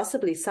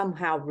 possibly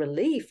somehow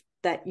relieved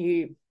that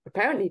you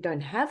apparently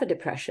don't have a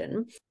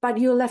depression, but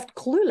you're left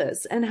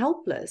clueless and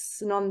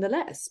helpless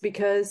nonetheless,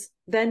 because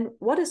then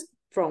what is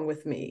wrong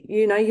with me?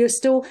 You're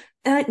still,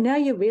 now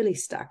you're really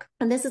stuck.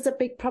 And this is a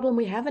big problem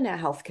we have in our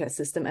healthcare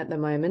system at the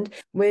moment,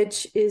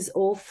 which is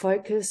all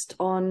focused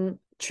on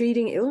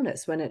treating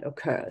illness when it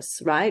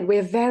occurs, right?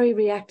 We're very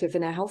reactive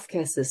in our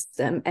healthcare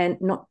system and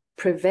not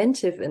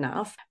preventive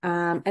enough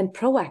and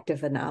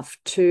proactive enough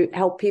to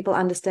help people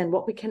understand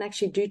what we can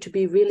actually do to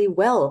be really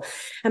well.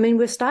 I mean,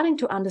 we're starting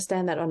to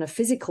understand that on a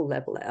physical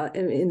level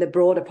in the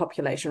broader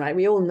population, right?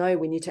 We all know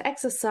we need to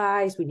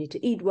exercise, we need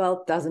to eat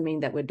well. Doesn't mean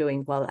that we're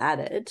doing well at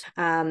it.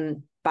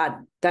 But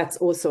that's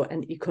also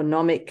an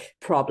economic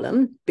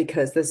problem,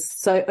 because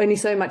there's only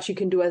so much you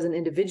can do as an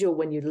individual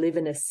when you live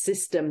in a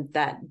system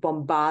that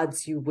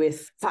bombards you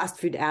with fast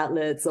food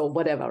outlets or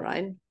whatever,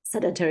 right?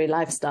 Sedentary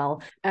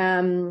lifestyle.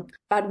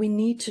 But we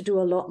need to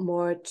do a lot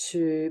more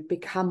to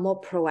become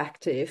more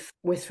proactive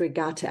with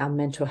regard to our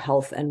mental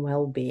health and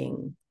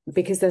well-being.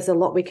 because there's a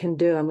lot we can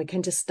do, and we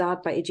can just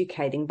start by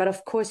educating. But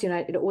of course,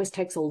 it always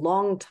takes a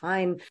long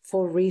time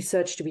for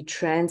research to be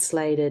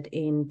translated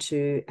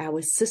into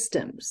our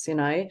systems.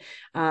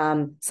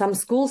 Some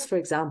schools, for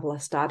example, are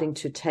starting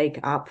to take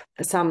up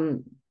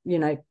some,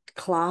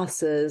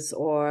 classes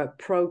or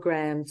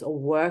programs or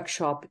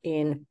workshop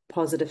in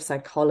positive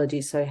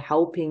psychology. So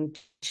helping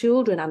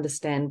children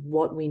understand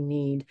what we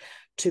need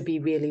to be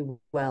really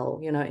well,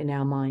 in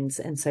our minds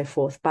and so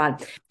forth.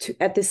 But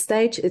at this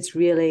stage, it's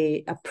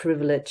really a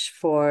privilege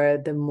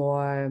for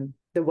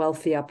the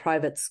wealthier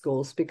private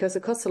schools, because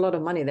it costs a lot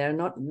of money. There are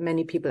not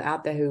many people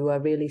out there who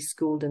are really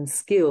schooled and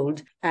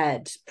skilled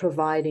at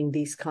providing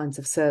these kinds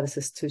of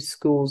services to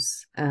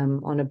schools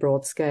on a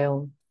broad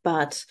scale.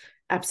 But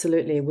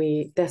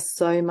absolutely, there's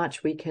so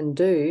much we can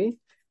do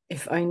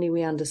if only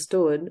we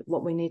understood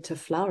what we need to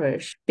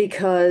flourish.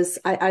 Because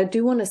I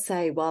do want to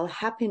say, while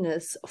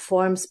happiness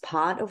forms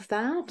part of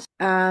that,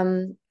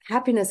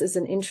 happiness is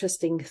an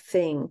interesting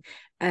thing.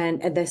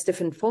 And there's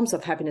different forms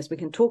of happiness. We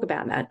can talk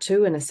about that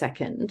too in a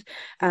second.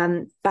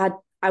 But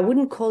I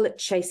wouldn't call it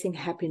chasing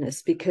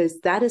happiness, because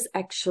that is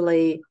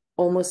actually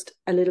almost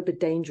a little bit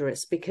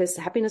dangerous, because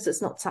happiness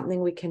is not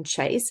something we can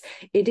chase.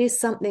 It is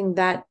something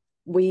that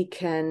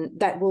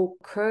will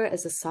occur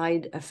as a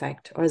side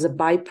effect or as a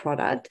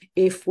byproduct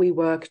if we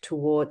work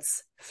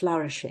towards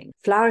flourishing.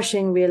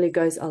 Flourishing really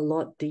goes a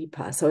lot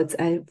deeper. So it's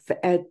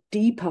a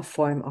deeper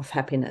form of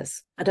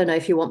happiness. I don't know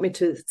if you want me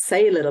to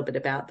say a little bit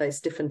about those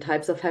different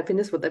types of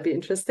happiness. Would that be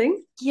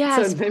interesting?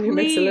 Yes, so maybe please.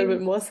 Makes a little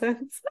bit more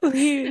sense.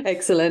 Please.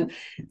 Excellent.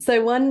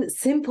 So one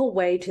simple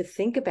way to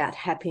think about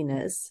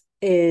happiness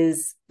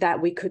is that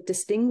we could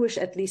distinguish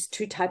at least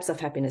two types of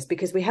happiness,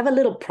 because we have a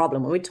little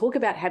problem. When we talk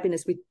about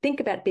happiness, we think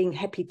about being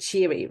happy,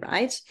 cheery,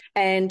 right?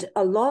 And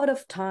a lot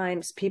of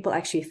times people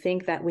actually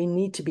think that we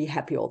need to be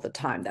happy all the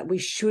time, that we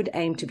should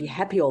aim to be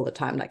happy all the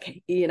time,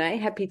 like,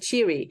 happy,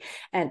 cheery,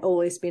 and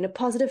always be in a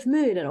positive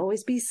mood, and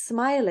always be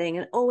smiling,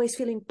 and always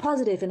feeling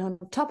positive and on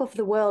top of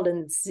the world,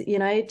 and,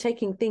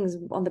 taking things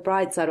on the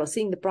bright side, or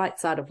seeing the bright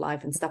side of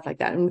life and stuff like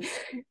that. And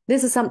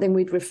this is something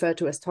we'd refer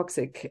to as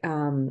toxic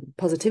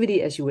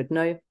positivity, as you would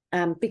know.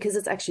 Because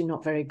it's actually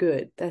not very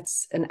good.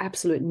 That's an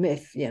absolute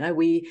myth.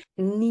 We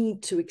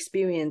need to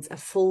experience a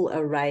full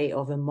array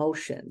of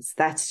emotions.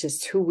 That's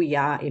just who we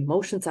are.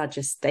 Emotions are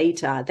just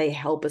data. They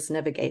help us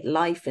navigate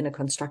life in a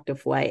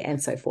constructive way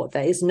and so forth.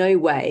 There is no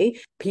way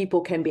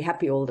people can be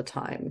happy all the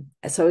time.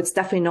 So it's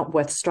definitely not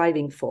worth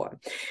striving for.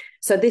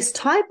 So this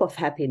type of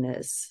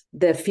happiness,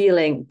 the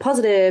feeling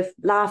positive,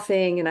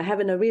 laughing,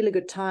 having a really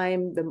good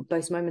time,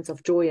 those moments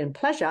of joy and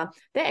pleasure,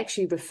 they're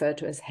actually referred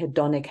to as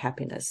hedonic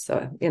happiness.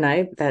 So,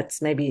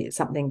 that's maybe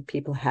something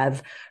people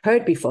have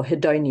heard before,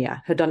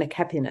 hedonia, hedonic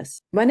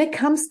happiness. When it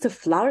comes to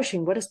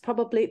flourishing, what is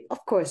probably,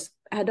 of course,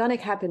 hedonic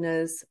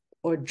happiness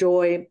or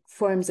joy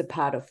forms a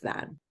part of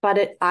that.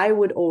 But I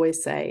would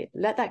always say,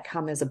 let that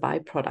come as a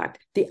byproduct.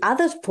 The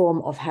other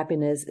form of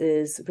happiness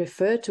is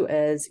referred to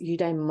as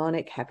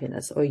eudaimonic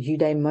happiness or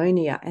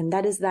eudaimonia, and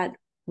that is that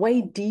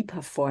way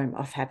deeper form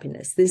of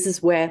happiness. This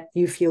is where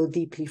you feel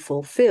deeply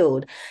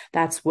fulfilled.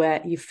 That's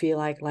where you feel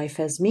like life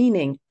has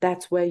meaning.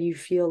 That's where you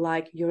feel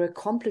like you're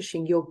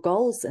accomplishing your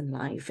goals in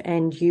life,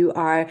 and you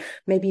are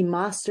maybe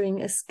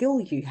mastering a skill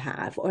you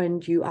have,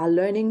 and you are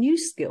learning new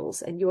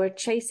skills, and you are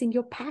chasing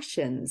your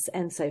passions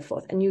and so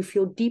forth, and you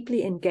feel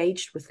deeply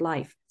engaged with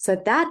life. So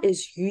that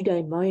is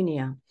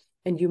eudaimonia.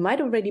 And you might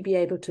already be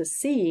able to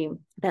see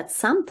that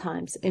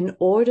sometimes in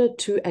order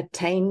to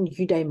attain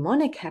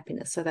eudaimonic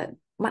happiness, so that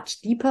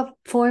much deeper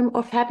form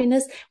of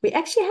happiness, we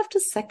actually have to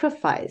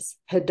sacrifice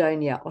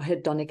hedonia or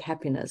hedonic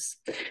happiness.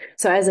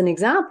 So as an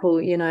example,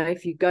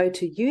 if you go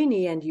to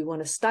uni and you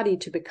want to study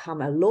to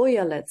become a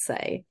lawyer, let's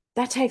say,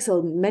 that takes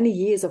many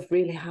years of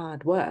really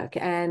hard work.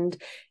 And,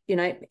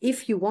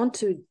 if you want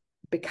to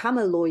become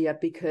a lawyer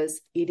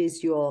because it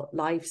is your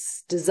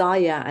life's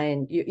desire,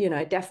 and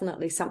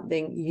definitely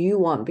something you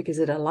want because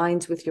it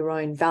aligns with your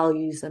own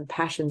values and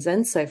passions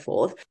and so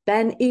forth,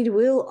 then it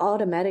will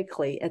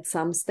automatically at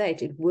some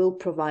stage, it will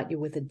provide you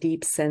with a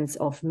deep sense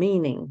of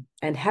meaning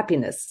and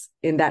happiness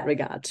in that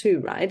regard too,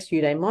 right?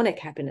 Eudaimonic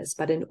happiness.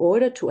 But in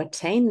order to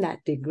attain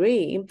that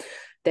degree,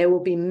 there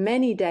will be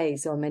many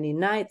days or many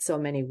nights or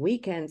many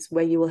weekends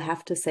where you will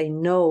have to say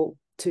no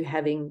to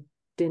having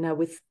dinner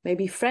with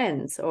maybe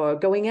friends, or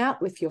going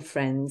out with your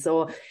friends,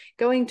 or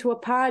going to a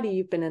party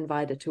you've been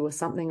invited to, or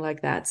something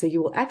like that. So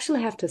you will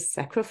actually have to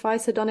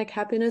sacrifice hedonic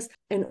happiness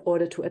in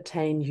order to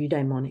attain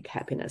eudaimonic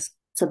happiness.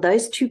 So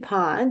those two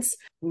parts,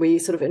 we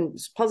sort of in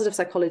positive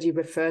psychology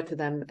refer to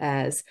them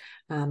as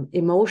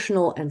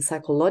emotional and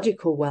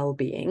psychological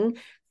well-being,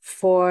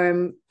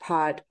 form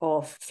part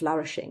of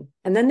flourishing.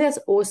 And then there's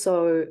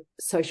also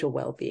social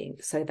well-being.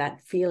 So that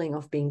feeling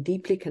of being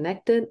deeply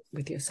connected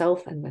with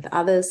yourself and with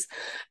others,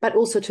 but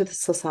also to the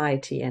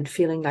society, and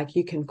feeling like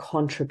you can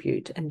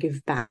contribute and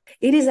give back.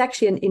 It is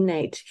actually an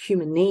innate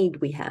human need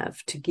we have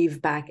to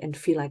give back and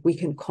feel like we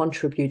can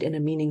contribute in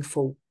a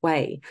meaningful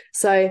way.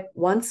 So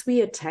once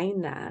we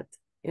attain that,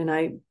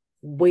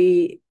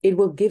 it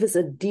will give us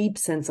a deep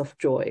sense of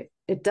joy.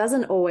 It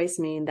doesn't always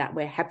mean that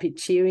we're happy,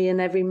 cheery in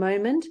every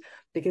moment,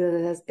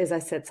 because as I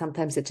said,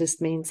 sometimes it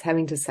just means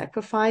having to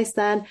sacrifice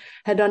that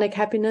hedonic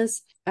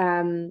happiness.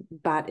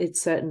 But it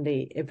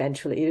certainly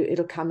eventually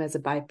it'll come as a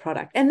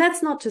byproduct. And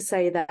that's not to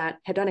say that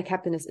hedonic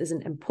happiness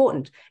isn't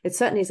important. It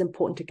certainly is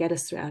important to get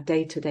us through our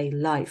day-to-day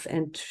life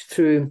and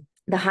through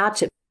the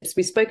hardships.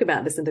 We spoke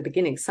about this in the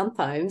beginning.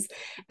 Sometimes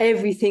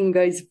everything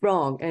goes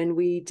wrong and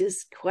we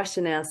just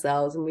question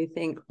ourselves and we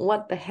think,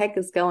 what the heck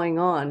is going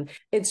on?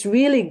 It's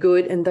really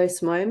good in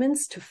those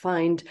moments to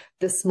find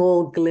the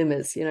small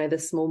glimmers, the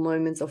small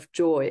moments of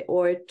joy,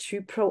 or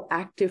to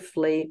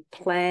proactively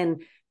plan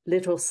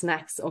little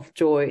snacks of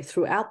joy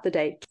throughout the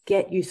day to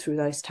get you through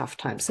those tough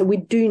times. So we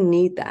do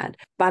need that,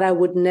 but I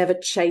would never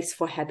chase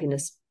for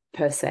happiness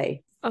per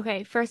se.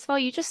 Okay, first of all,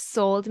 you just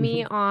sold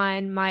me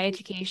on my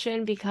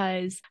education,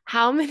 because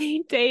how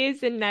many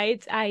days and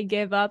nights I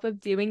give up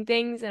of doing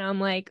things and I'm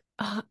like,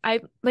 oh,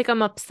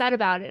 I'm upset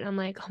about it. And I'm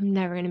like, I'm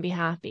never going to be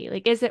happy.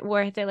 Like, is it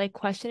worth it? Like,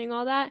 questioning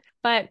all that.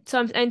 But so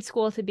I'm in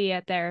school to be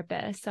a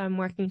therapist. So I'm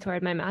working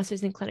toward my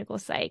master's in clinical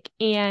psych,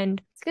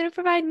 and it's going to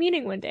provide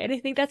meaning one day. And I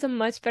think that's a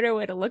much better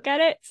way to look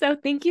at it. So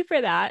thank you for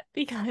that,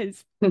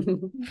 because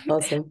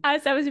Awesome.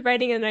 as I was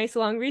writing a nice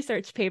long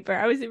research paper,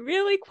 I was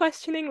really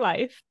questioning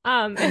life,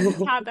 and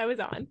the path I was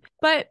on.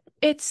 But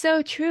it's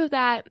so true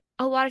that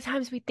a lot of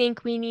times we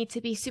think we need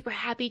to be super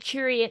happy,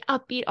 cheery, and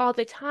upbeat all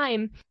the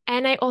time.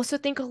 And I also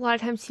think a lot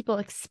of times people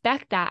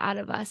expect that out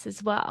of us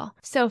as well.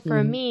 So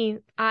for me,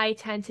 I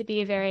tend to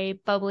be a very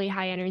bubbly,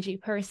 high energy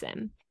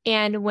person.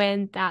 And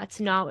when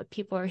that's not what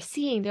people are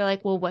seeing, they're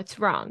like, well, what's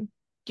wrong?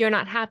 You're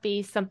not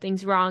happy,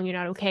 something's wrong, you're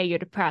not okay, you're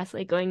depressed,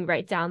 like going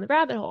right down the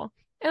rabbit hole.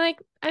 And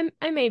like,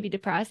 I may be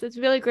depressed. It's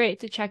really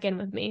great to check in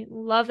with me.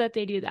 Love that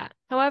they do that.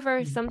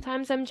 However,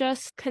 sometimes I'm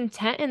just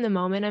content in the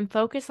moment. I'm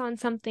focused on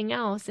something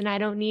else, and I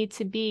don't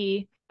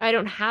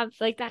have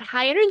like that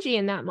high energy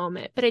in that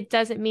moment, but it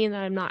doesn't mean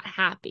that I'm not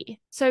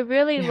happy. So I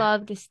really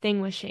love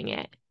distinguishing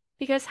it,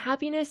 because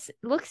happiness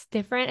looks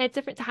different at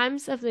different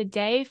times of the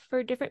day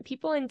for different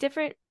people and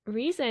different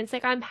reasons.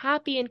 Like, I'm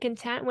happy and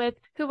content with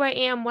who I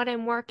am, what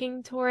I'm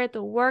working toward,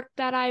 the work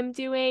that I'm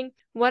doing,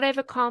 what I've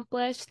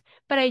accomplished,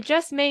 but I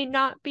just may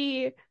not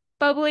be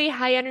bubbly,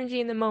 high energy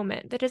in the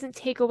moment. That doesn't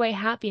take away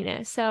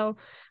happiness. So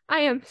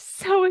I am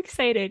so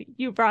excited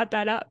you brought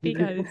that up,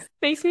 because it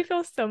makes me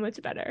feel so much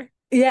better.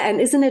 Yeah,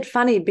 and isn't it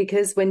funny,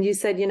 because when you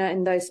said,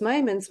 in those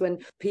moments when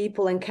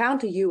people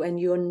encounter you and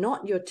you're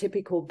not your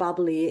typical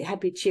bubbly,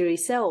 happy, cheery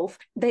self,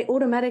 they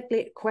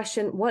automatically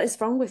question, what is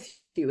wrong with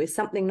you? Is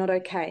something not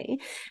okay?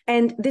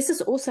 And this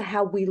is also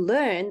how we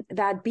learn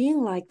that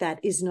being like that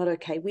is not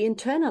okay. We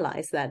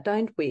internalize that,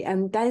 don't we?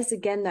 And that is,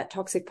 again, that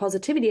toxic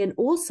positivity, and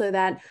also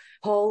that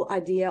whole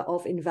idea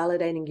of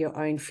invalidating your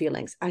own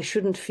feelings. I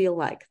shouldn't feel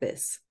like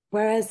this.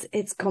 Whereas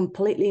it's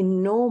completely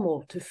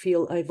normal to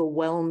feel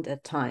overwhelmed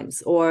at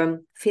times,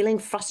 or feeling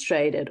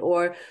frustrated,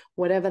 or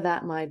whatever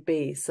that might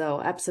be. So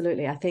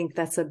absolutely, I think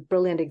that's a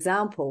brilliant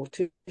example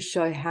to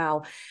show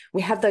how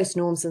we have those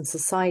norms in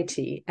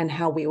society, and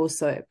how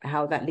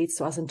that leads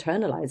to us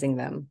internalizing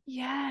them.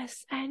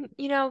 Yes. And,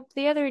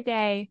 the other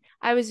day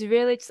I was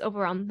really just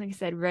overwhelmed. Like I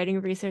said, writing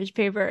a research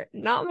paper,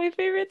 not my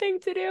favorite thing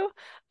to do.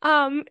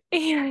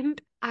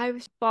 And I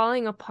was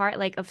falling apart,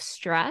 like, of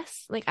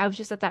stress. Like, I was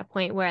just at that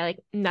point where like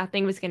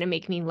nothing was going to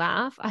make me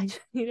laugh. I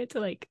just needed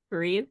to like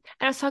breathe.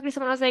 And I was talking to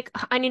someone, I was like,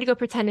 I need to go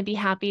pretend to be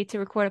happy to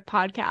record a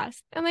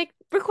podcast. And like,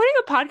 recording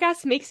a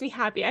podcast makes me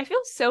happy. I feel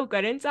so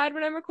good inside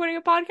when I'm recording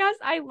a podcast.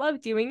 I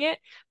love doing it.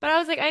 But I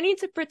was like, I need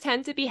to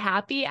pretend to be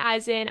happy,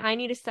 as in I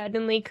need to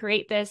suddenly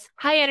create this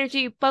high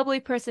energy, bubbly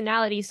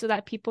personality so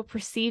that people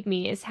perceive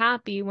me as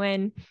happy,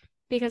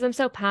 because I'm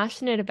so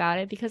passionate about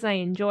it, because I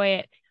enjoy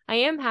it. I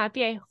am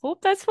happy. I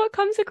hope that's what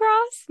comes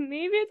across.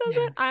 Maybe it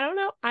doesn't. Yeah. I don't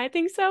know. I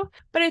think so.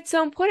 But it's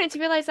so important to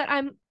realize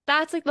that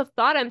that's like the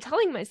thought I'm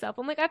telling myself.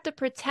 I'm like, I have to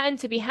pretend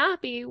to be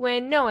happy,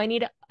 when no, I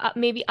need to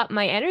maybe up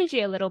my energy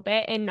a little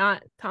bit and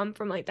not come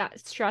from like that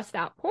stressed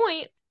out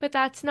point. But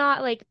that's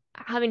not like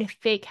having a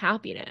fake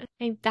happiness.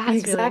 And that's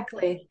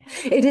Exactly.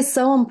 It is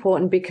so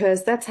important,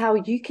 because that's how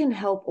you can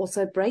help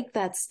also break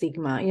that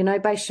stigma,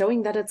 by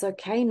showing that it's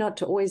okay not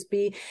to always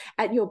be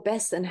at your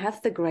best and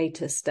have the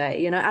greatest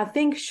day. I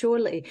think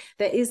surely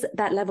there is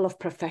that level of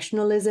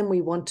professionalism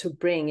we want to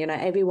bring.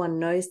 Everyone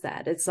knows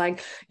that. It's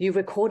like, you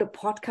record a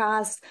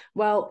podcast,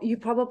 well, you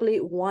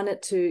probably want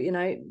it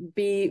to,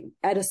 be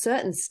at a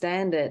certain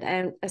standard,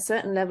 and a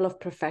certain level of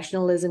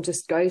professionalism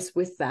just goes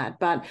with that.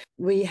 But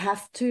we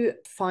have to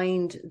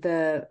find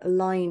the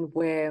line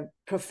where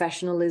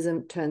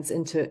professionalism turns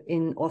into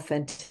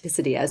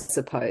inauthenticity, I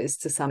suppose,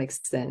 to some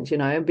extent,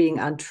 being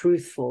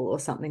untruthful or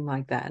something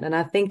like that. And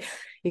I think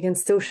you can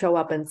still show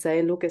up and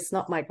say, look, it's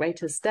not my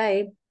greatest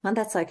day, and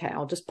that's okay.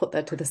 I'll just put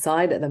that to the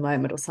side at the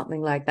moment, or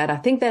something like that. I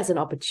think there's an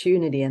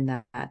opportunity in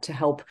that to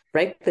help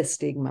break the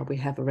stigma we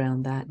have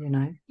around that,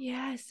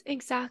 Yes,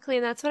 exactly.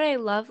 And that's what I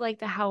love, like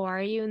the how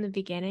are you in the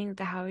beginning,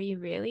 the how are you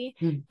really?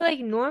 Like,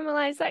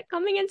 normalize that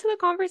coming into the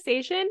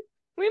conversation.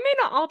 We may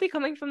not all be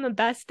coming from the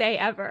best day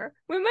ever.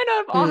 We might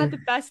not have all had the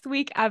Mm, best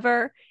week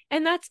ever.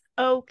 And that's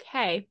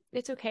okay.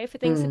 It's okay for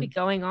things to be mm,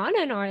 going on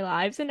in our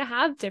lives and to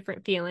have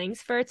different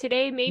feelings. For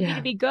today, maybe to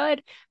yeah, be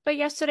good, but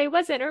yesterday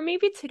wasn't. Or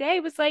maybe today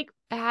was like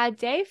a bad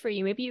day for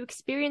you. Maybe you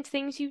experienced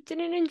things you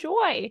didn't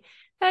enjoy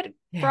that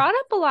yeah, brought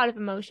up a lot of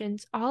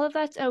emotions. All of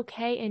that's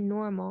okay and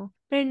normal.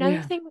 But another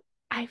yeah. thing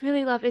I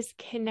really love is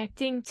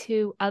connecting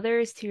to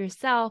others, to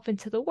yourself, and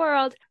to the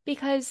world,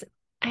 because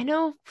I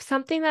know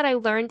something that I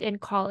learned in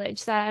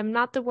college that I'm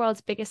not the world's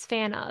biggest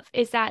fan of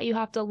is that you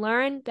have to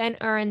learn, then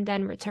earn,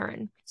 then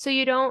return. So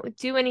you don't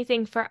do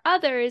anything for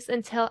others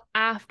until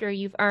after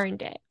you've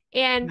earned it.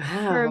 And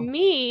for Wow.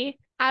 me,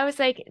 I was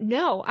like,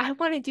 no, I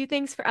want to do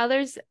things for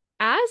others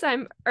as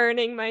I'm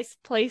earning my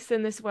place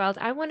in this world.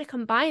 I want to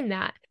combine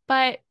that.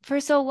 But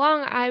for so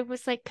long, I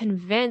was like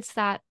convinced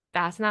that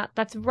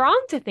that's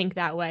wrong to think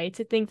that way,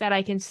 to think that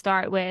I can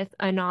start with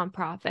a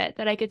nonprofit,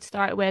 that I could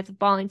start with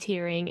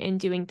volunteering and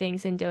doing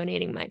things and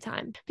donating my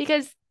time.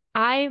 Because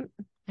I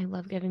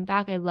love giving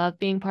back. I love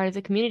being part of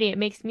the community. It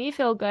makes me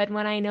feel good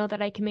when I know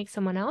that I can make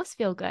someone else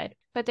feel good.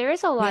 But there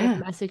is a lot of Yeah.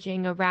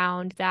 messaging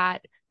around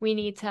that we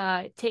need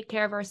to take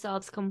care of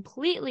ourselves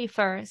completely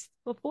first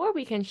before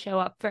we can show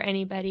up for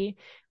anybody,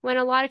 when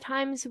a lot of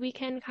times we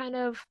can kind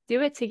of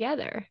do it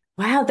together.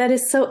 Wow, that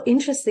is so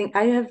interesting.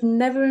 I have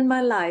never in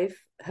my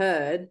life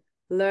heard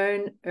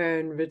learn,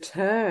 earn,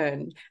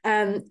 return.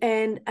 And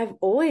I've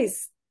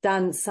always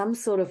done some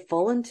sort of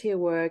volunteer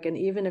work. And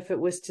even if it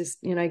was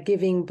just,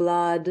 giving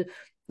blood,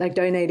 like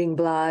donating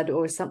blood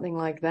or something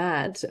like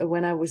that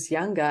when I was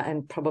younger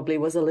and probably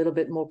was a little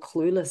bit more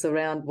clueless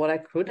around what I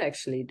could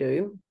actually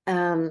do.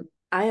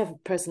 I have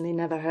personally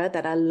never heard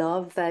that. I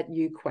love that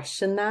you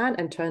questioned that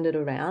and turned it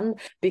around,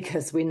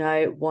 because we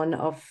know one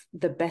of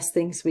the best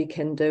things we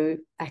can do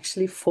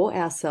actually for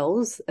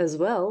ourselves as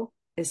well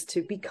is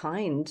to be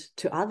kind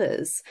to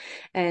others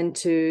and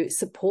to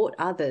support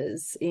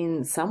others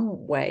in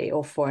some way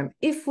or form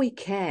if we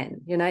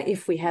can,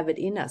 if we have it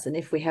in us and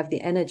if we have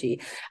the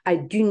energy. I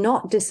do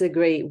not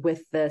disagree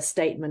with the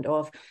statement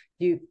of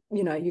you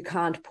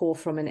can't pour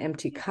from an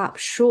empty cup.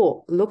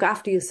 Sure, look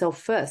after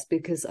yourself first,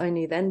 because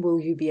only then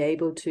will you be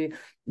able to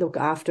look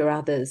after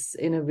others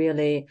in a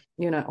really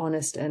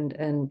honest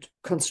and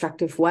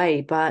constructive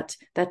way. But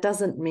that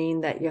doesn't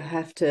mean that you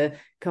have to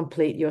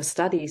complete your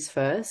studies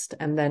first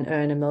and then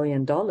earn $1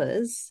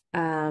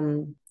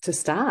 million to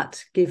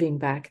start giving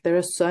back. There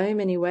are so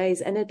many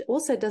ways, and it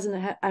also doesn't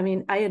have,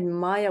 I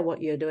admire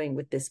what you're doing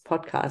with this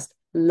podcast.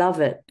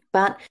 Love it.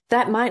 But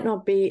that might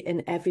not be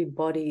in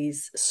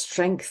everybody's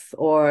strength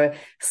or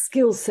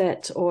skill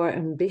set or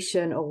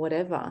ambition or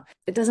whatever.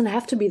 It doesn't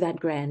have to be that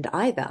grand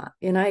either.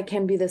 It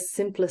can be the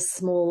simplest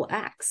small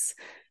acts.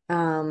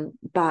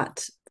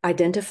 But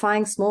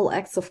identifying small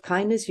acts of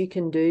kindness you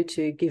can do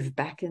to give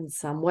back in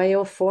some way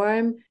or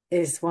form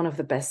is one of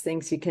the best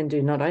things you can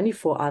do, not only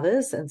for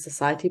others and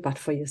society, but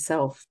for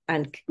yourself.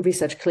 And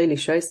research clearly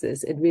shows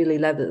this. It really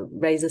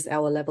raises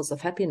our levels of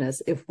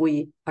happiness if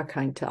we are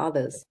kind to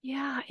others.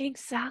 Yeah,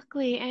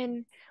 exactly.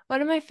 And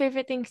one of my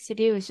favorite things to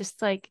do is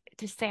just like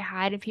to say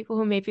hi to people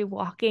who may be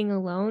walking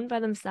alone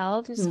by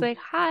themselves and just be Mm. like,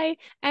 hi.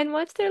 And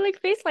watch their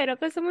like face light up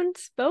that someone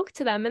spoke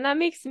to them. And that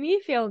makes me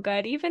feel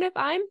good. Even if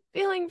I'm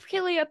feeling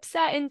really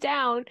upset and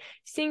down,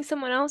 seeing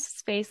someone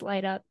else's face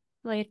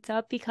lights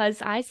up because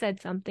I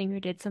said something or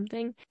did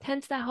something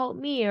tends to help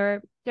me.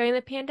 Or during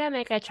the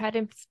pandemic, I tried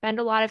to spend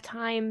a lot of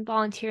time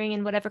volunteering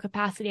in whatever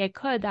capacity I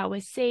could that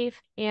was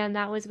safe and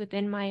that was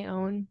within my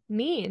own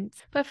means.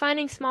 But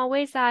finding small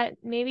ways that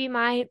maybe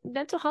my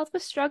mental health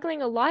was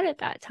struggling a lot at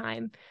that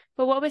time.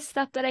 But what was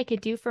stuff that I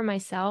could do for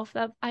myself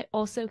that I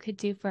also could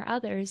do for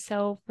others?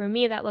 So for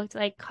me, that looked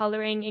like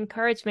coloring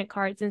encouragement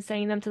cards and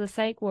sending them to the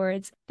psych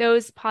wards.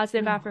 Those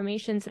positive Oh,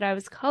 affirmations that I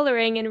was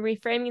coloring and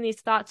reframing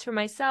these thoughts for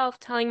myself,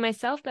 telling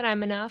myself that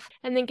I'm enough,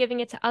 and then giving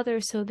it to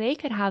others so they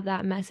could have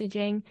that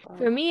messaging.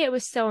 For wow. me, it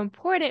was so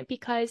important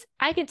because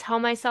I can tell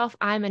myself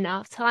I'm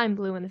enough till I'm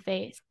blue in the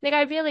face. Like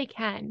I really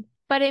can.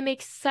 But it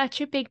makes such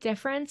a big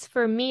difference,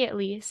 for me at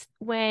least,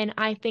 when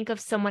I think of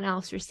someone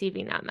else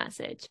receiving that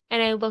message.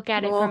 And I look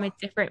at it from a Oh,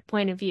 different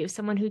point of view,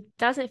 someone who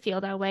doesn't feel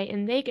that way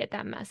and they get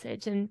that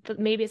message. And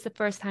maybe it's the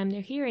first time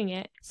they're hearing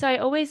it. So I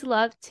always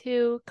love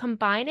to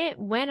combine it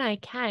when I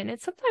can.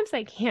 And sometimes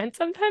I can't.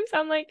 Sometimes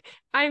I'm like,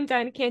 I'm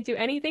done, can't do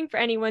anything for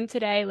anyone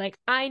today. Like,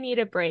 I need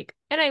a break.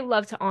 And I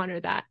love to honor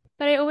that.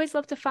 But I always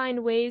love to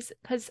find ways,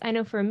 because I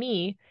know for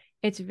me,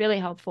 it's really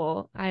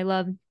helpful.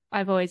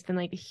 I've always been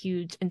like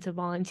huge into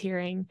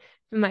volunteering.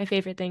 My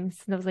favorite things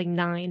since I was like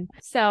 9.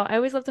 So I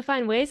always love to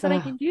find ways that I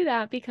oh. can do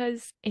that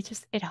because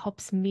it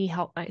helps me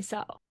help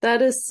myself.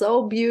 That is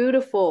so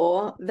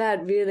beautiful.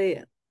 That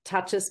really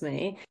touches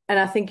me. And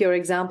I think your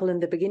example in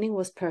the beginning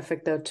was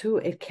perfect, though, too.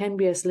 It can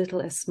be as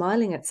little as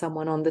smiling at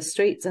someone on the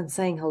streets and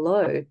saying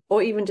hello,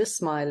 or even just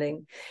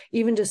smiling,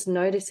 even just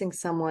noticing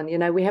someone.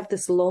 We have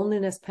this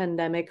loneliness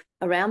pandemic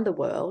around the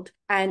world,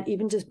 and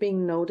even just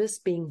being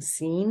noticed, being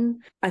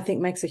seen, I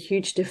think makes a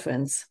huge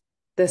difference.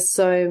 there's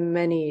so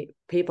many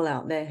people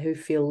out there who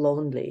feel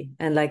lonely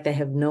and like they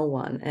have no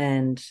one,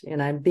 and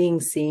being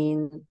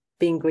seen,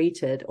 being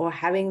greeted, or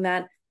having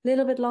that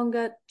little bit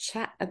longer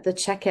chat at the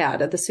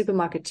checkout, at the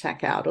supermarket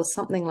checkout, or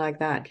something like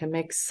that can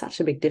make such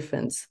a big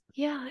difference.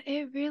 Yeah,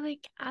 it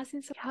really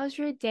asking, so how's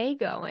your day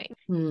going?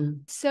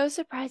 Mm. So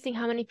surprising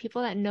how many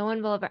people that no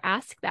one will ever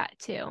ask that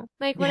to.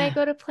 Like when I Yeah.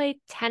 go to play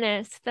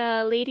tennis,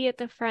 the lady at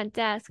the front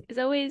desk is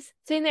always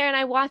sitting there and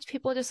I watch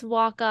people just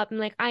walk up and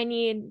like, I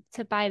need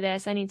to buy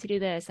this, I need to do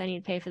this, I need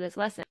to pay for this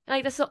lesson. And,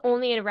 like that's the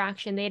only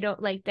interaction. They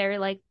don't like, they're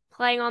like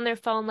playing on their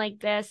phone like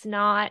this,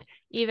 not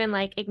even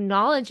like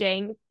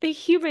acknowledging the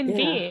human Yeah.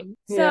 being.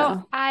 So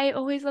Yeah. I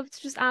always love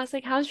to just ask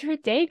like, how's your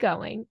day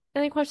going?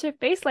 And like watch their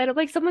face light up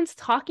like someone's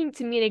talking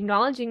to me and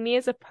acknowledging me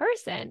as a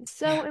person.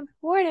 So Yeah.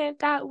 important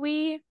that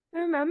we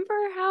remember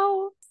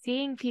how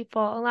seeing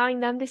people,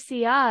 allowing them to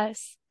see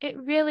us, it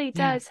really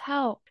Yeah. does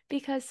help,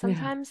 because Yeah.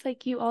 sometimes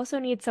like you also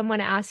need someone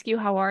to ask you,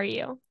 how are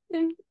you?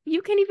 And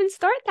you can even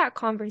start that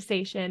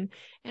conversation.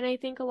 And I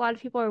think a lot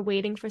of people are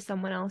waiting for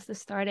someone else to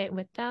start it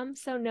with them.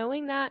 So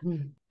knowing that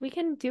we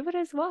can do it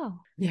as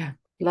well. Yeah.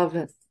 Love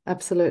it.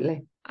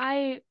 Absolutely.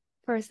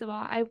 First of all,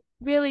 I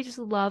really just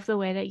love the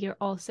way that you're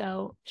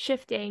also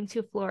shifting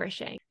to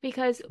flourishing,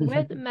 because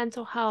with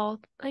mental health,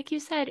 like you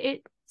said,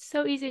 it's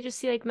so easy to just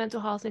see like mental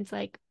health and it's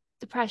like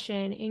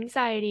depression,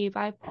 anxiety,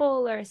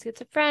 bipolar,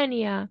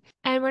 schizophrenia,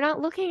 and we're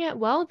not looking at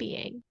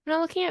well-being. We're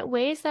not looking at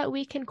ways that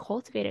we can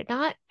cultivate it.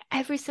 Not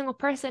every single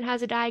person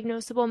has a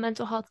diagnosable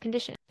mental health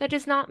condition. That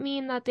does not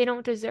mean that they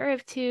don't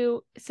deserve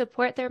to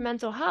support their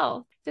mental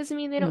health. Doesn't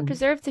mean they don't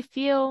deserve to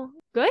feel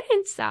good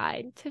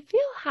inside, to feel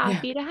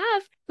happy, to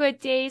have good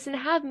days and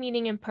have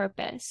meaning and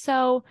purpose.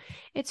 So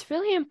it's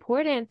really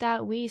important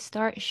that we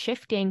start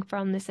shifting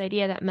from this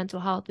idea that mental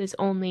health is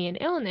only an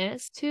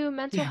illness to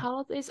mental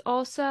health is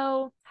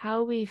also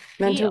how we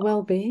Mental feel.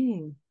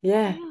 well-being.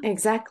 Yeah,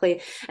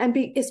 exactly. And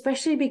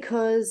especially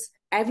because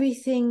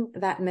everything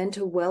that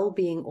mental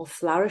well-being or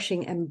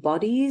flourishing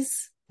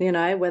embodies,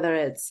 whether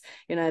it's,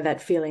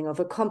 that feeling of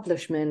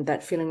accomplishment,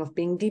 that feeling of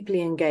being deeply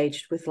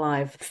engaged with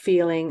life,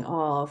 feeling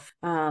of,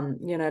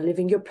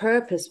 living your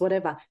purpose,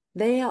 whatever,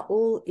 they are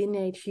all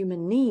innate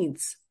human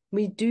needs.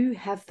 We do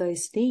have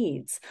those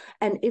needs.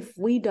 And if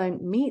we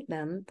don't meet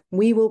them,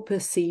 we will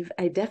perceive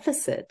a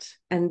deficit.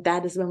 And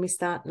that is when we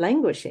start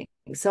languishing.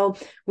 So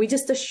we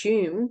just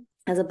assume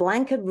as a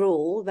blanket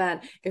rule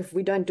that if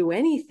we don't do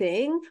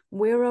anything,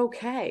 we're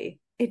okay.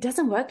 It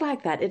doesn't work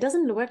like that. It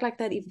doesn't work like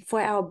that even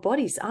for our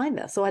bodies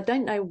either. So I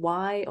don't know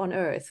why on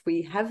earth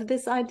we have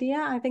this idea,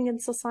 I think, in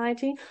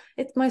society.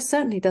 It most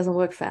certainly doesn't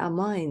work for our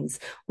minds.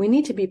 We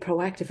need to be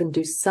proactive and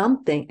do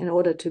something in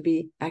order to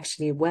be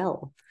actually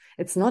well.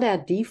 It's not our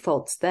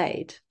default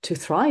state to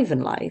thrive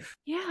in life.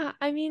 Yeah,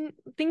 I mean,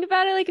 think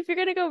about it, like if you're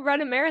gonna go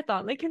run a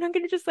marathon, like you're not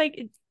gonna just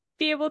like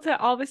be able to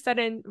all of a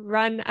sudden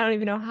run. I don't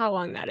even know how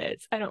long that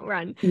is. I don't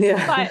run.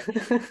 Yeah. But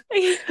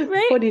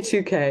right?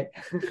 42K.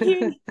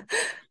 You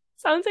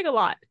sounds like a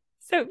lot.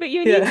 So, but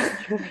you need to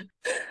train.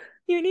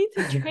 You need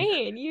to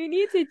train. You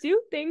need to do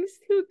things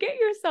to get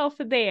yourself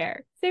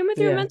there. Same with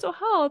your mental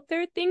health.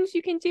 There are things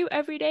you can do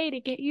every day to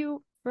get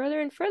you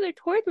further and further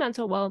toward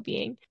mental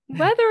well-being,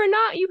 whether or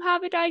not you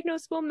have a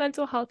diagnosable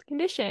mental health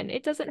condition.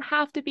 It doesn't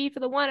have to be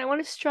for the one. I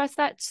want to stress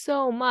that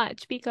so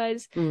much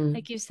because,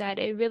 like you said,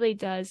 it really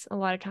does a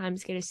lot of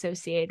times get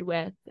associated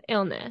with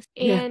illness.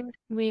 And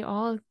we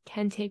all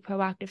can take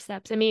proactive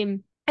steps. I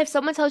mean, if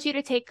someone tells you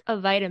to take a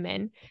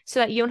vitamin so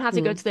that you don't have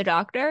to go to the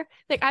doctor,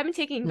 like I've been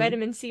taking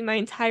vitamin C my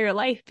entire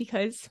life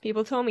because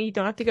people told me you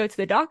don't have to go to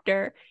the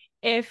doctor.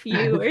 If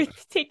you are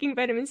taking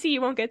vitamin C,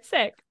 you won't get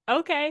sick.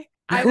 Okay.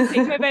 I will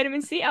take my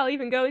vitamin C. I'll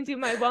even go and do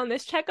my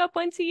wellness checkup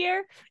once a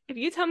year. If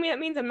you tell me that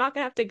means I'm not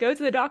going to have to go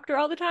to the doctor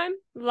all the time,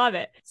 love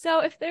it.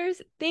 So if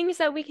there's things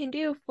that we can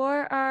do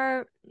for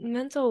our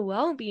mental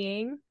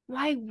well-being,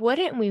 why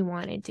wouldn't we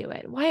want to do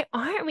it? Why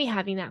aren't we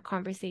having that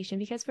conversation?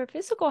 Because for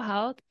physical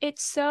health,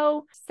 it's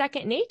so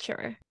second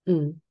nature.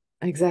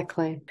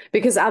 Exactly.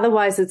 Because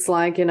otherwise it's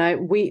like,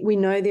 we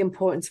know the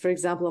importance, for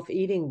example, of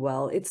eating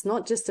well. It's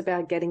not just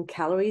about getting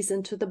calories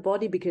into the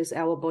body because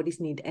our bodies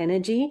need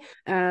energy.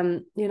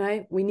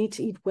 We need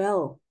to eat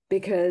well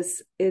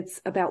because it's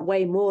about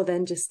way more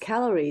than just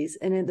calories.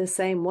 And in the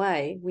same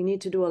way, we need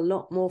to do a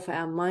lot more for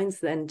our minds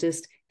than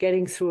just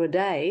getting through a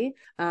day,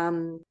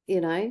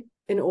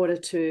 in order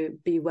to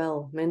be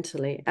well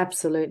mentally.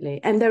 Absolutely.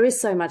 And there is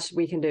so much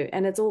we can do,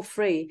 and it's all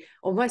free,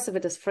 or most of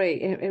it is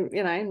free.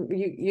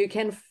 You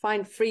can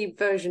find free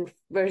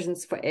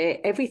versions for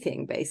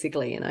everything,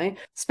 basically,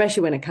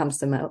 especially when it comes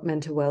to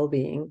mental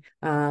well-being.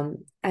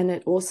 And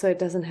it also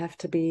doesn't have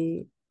to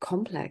be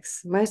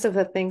complex. Most of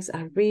the things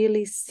are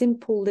really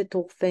simple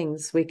little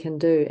things we can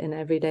do in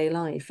everyday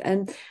life.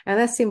 And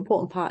that's the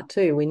important part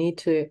too. We need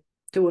to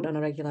do it on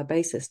a regular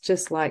basis,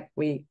 just like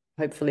we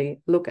hopefully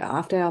look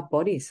after our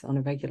bodies on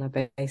a regular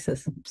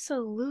basis.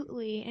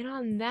 Absolutely. And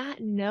on that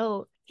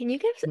note, Can you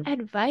give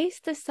advice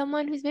to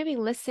someone who's maybe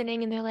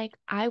listening and they're like,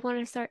 I want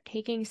to start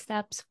taking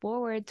steps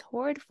forward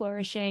toward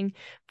flourishing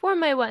for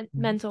my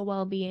mental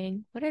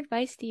well-being? What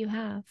advice do you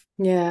have?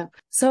 Yeah.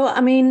 So,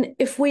 I mean,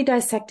 if we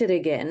dissect it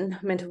again,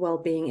 mental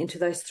well-being into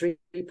those three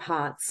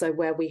parts, so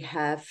where we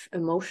have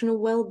emotional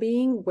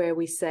well-being, where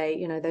we say,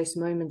 you know, those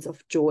moments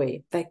of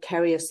joy that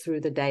carry us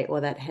through the day, or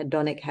that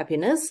hedonic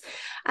happiness,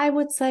 I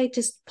would say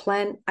just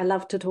plan. I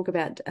love to talk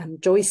about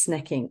joy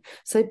snacking.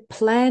 So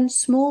plan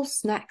small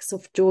snacks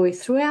of joy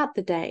throughout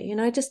the day, you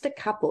know, just a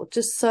couple,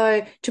 just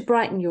so to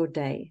brighten your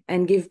day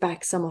and give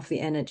back some of the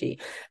energy.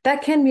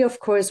 That can be, of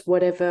course,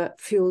 whatever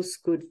feels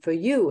good for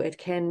you. It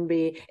can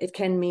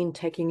mean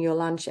taking your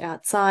lunch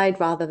outside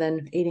rather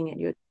than eating at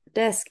your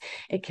desk.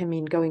 It can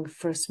mean going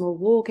for a small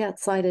walk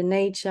outside in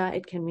nature.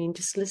 It can mean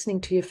just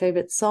listening to your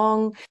favorite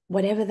song,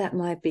 whatever that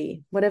might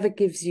be, whatever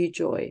gives you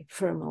joy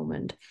for a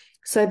moment.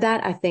 So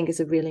that, I think, is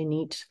a really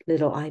neat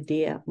little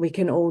idea we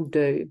can all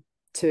do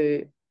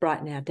to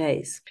brighten our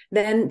days.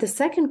 Then the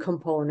second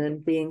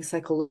component being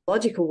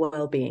psychological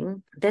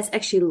well-being, there's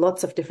actually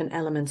lots of different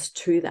elements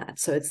to that.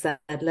 So it's that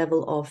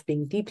level of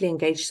being deeply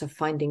engaged, so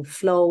finding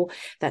flow,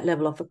 that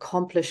level of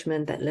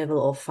accomplishment, that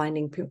level of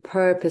finding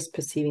purpose,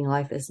 perceiving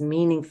life as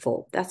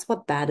meaningful. That's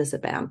what that is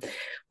about.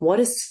 What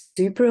is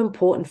super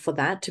important for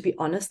that, to be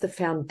honest, the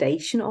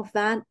foundation of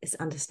that is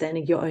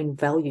understanding your own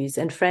values.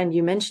 And friend,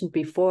 you mentioned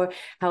before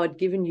how it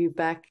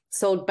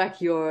sold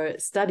back your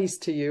studies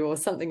to you or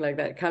something like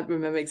that. I can't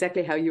remember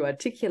exactly how you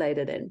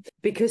articulated it,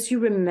 because you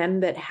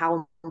remembered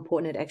how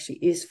important it actually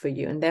is for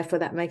you. And therefore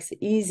that makes it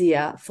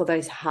easier for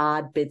those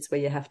hard bits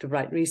where you have to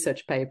write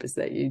research papers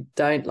that you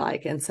don't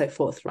like and so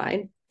forth,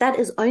 right? That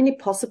is only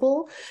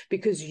possible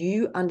because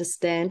you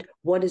understand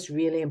what is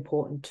really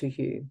important to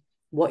you,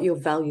 what your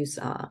values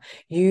are.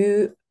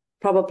 You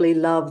probably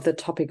love the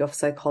topic of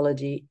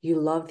psychology.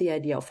 You love the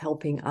idea of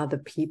helping other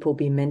people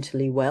be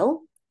mentally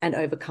well and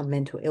overcome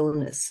mental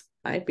illness,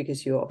 right?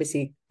 Because you're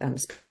obviously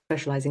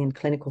specializing in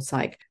clinical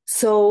psych.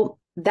 So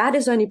that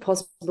is only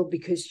possible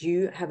because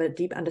you have a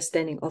deep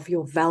understanding of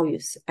your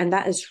values. And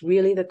that is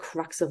really the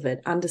crux of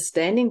it,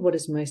 understanding what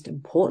is most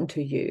important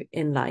to you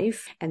in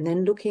life, and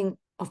then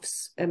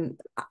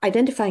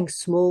identifying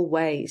small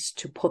ways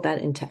to put that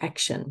into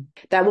action.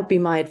 That would be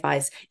my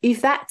advice.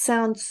 If that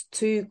sounds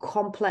too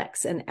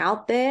complex and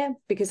out there,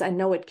 because I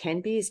know it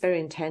can be, it's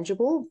very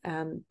intangible,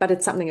 but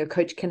it's something a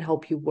coach can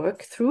help you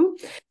work through,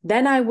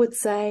 then I would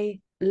say,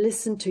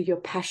 listen to your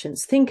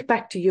passions. Think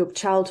back to your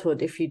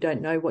childhood if you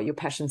don't know what your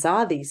passions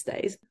are these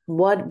days.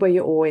 What were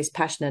you always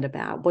passionate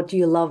about? What do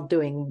you love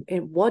doing?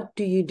 And what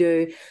do you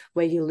do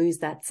where you lose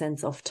that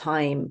sense of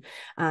time?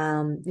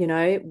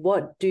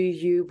 What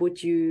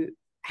would you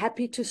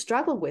happy to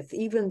struggle with,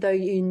 even though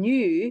you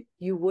knew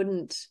you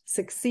wouldn't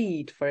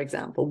succeed, for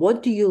example?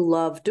 What do you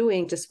love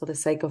doing just for the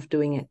sake of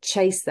doing it?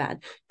 Chase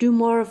that. Do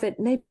more of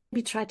it.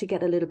 Maybe try to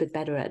get a little bit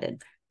better at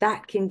it.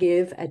 That can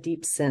give a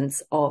deep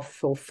sense of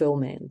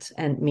fulfillment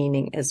and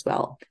meaning as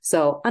well.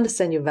 So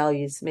understand your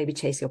values, maybe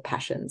chase your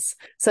passions.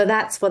 So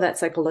that's for that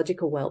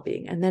psychological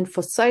well-being. And then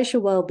for social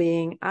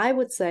well-being, I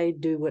would say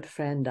do what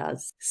Fran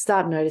does.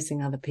 Start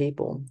noticing other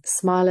people.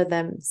 Smile at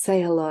them,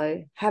 say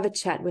hello, have a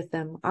chat with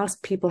them,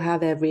 ask people how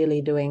they're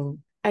really doing,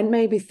 and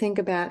maybe think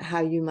about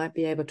how you might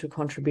be able to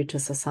contribute to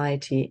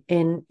society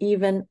in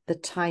even the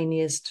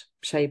tiniest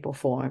shape or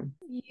form.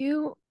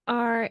 You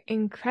are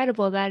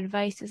incredible. That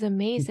advice is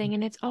amazing.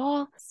 And it's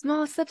all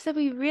small steps that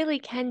we really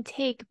can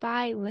take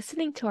by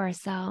listening to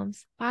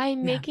ourselves, by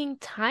making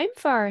time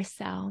for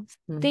ourselves.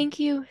 Thank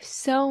you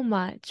so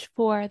much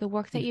for the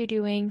work that you're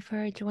doing,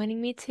 for joining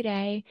me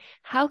today.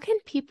 How can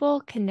people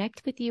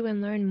connect with you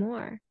and learn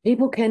more?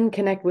 People can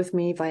connect with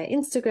me via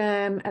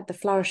Instagram at the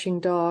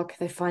Flourishing Doc.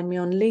 They find me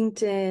on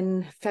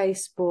LinkedIn,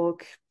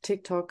 Facebook,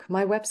 TikTok,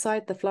 my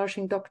website,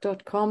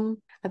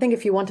 theflourishingdoc.com. I think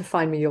if you want to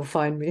find me, you'll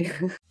find me.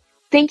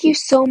 Thank you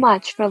so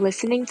much for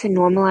listening to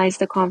Normalize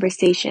the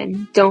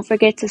Conversation. Don't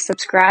forget to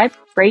subscribe,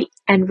 rate,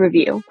 and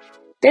review.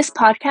 This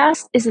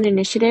podcast is an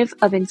initiative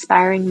of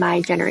Inspiring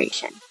My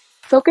Generation,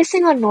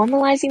 focusing on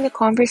normalizing the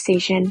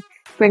conversation,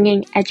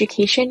 bringing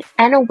education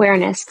and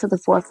awareness to the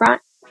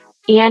forefront,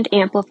 and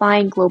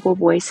amplifying global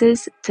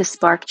voices to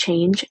spark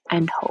change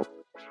and hope.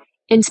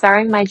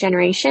 Inspiring My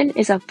Generation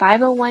is a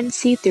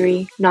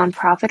 501c3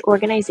 nonprofit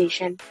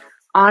organization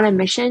on a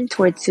mission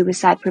towards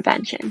suicide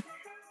prevention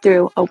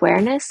through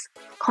awareness,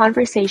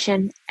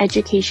 conversation,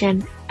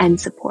 education, and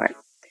support.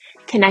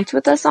 Connect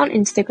with us on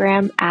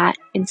Instagram at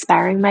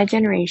Inspiring My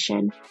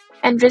Generation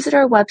and visit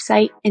our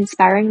website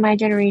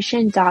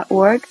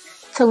inspiringmygeneration.org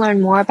to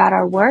learn more about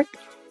our work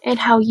and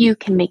how you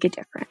can make a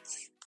difference.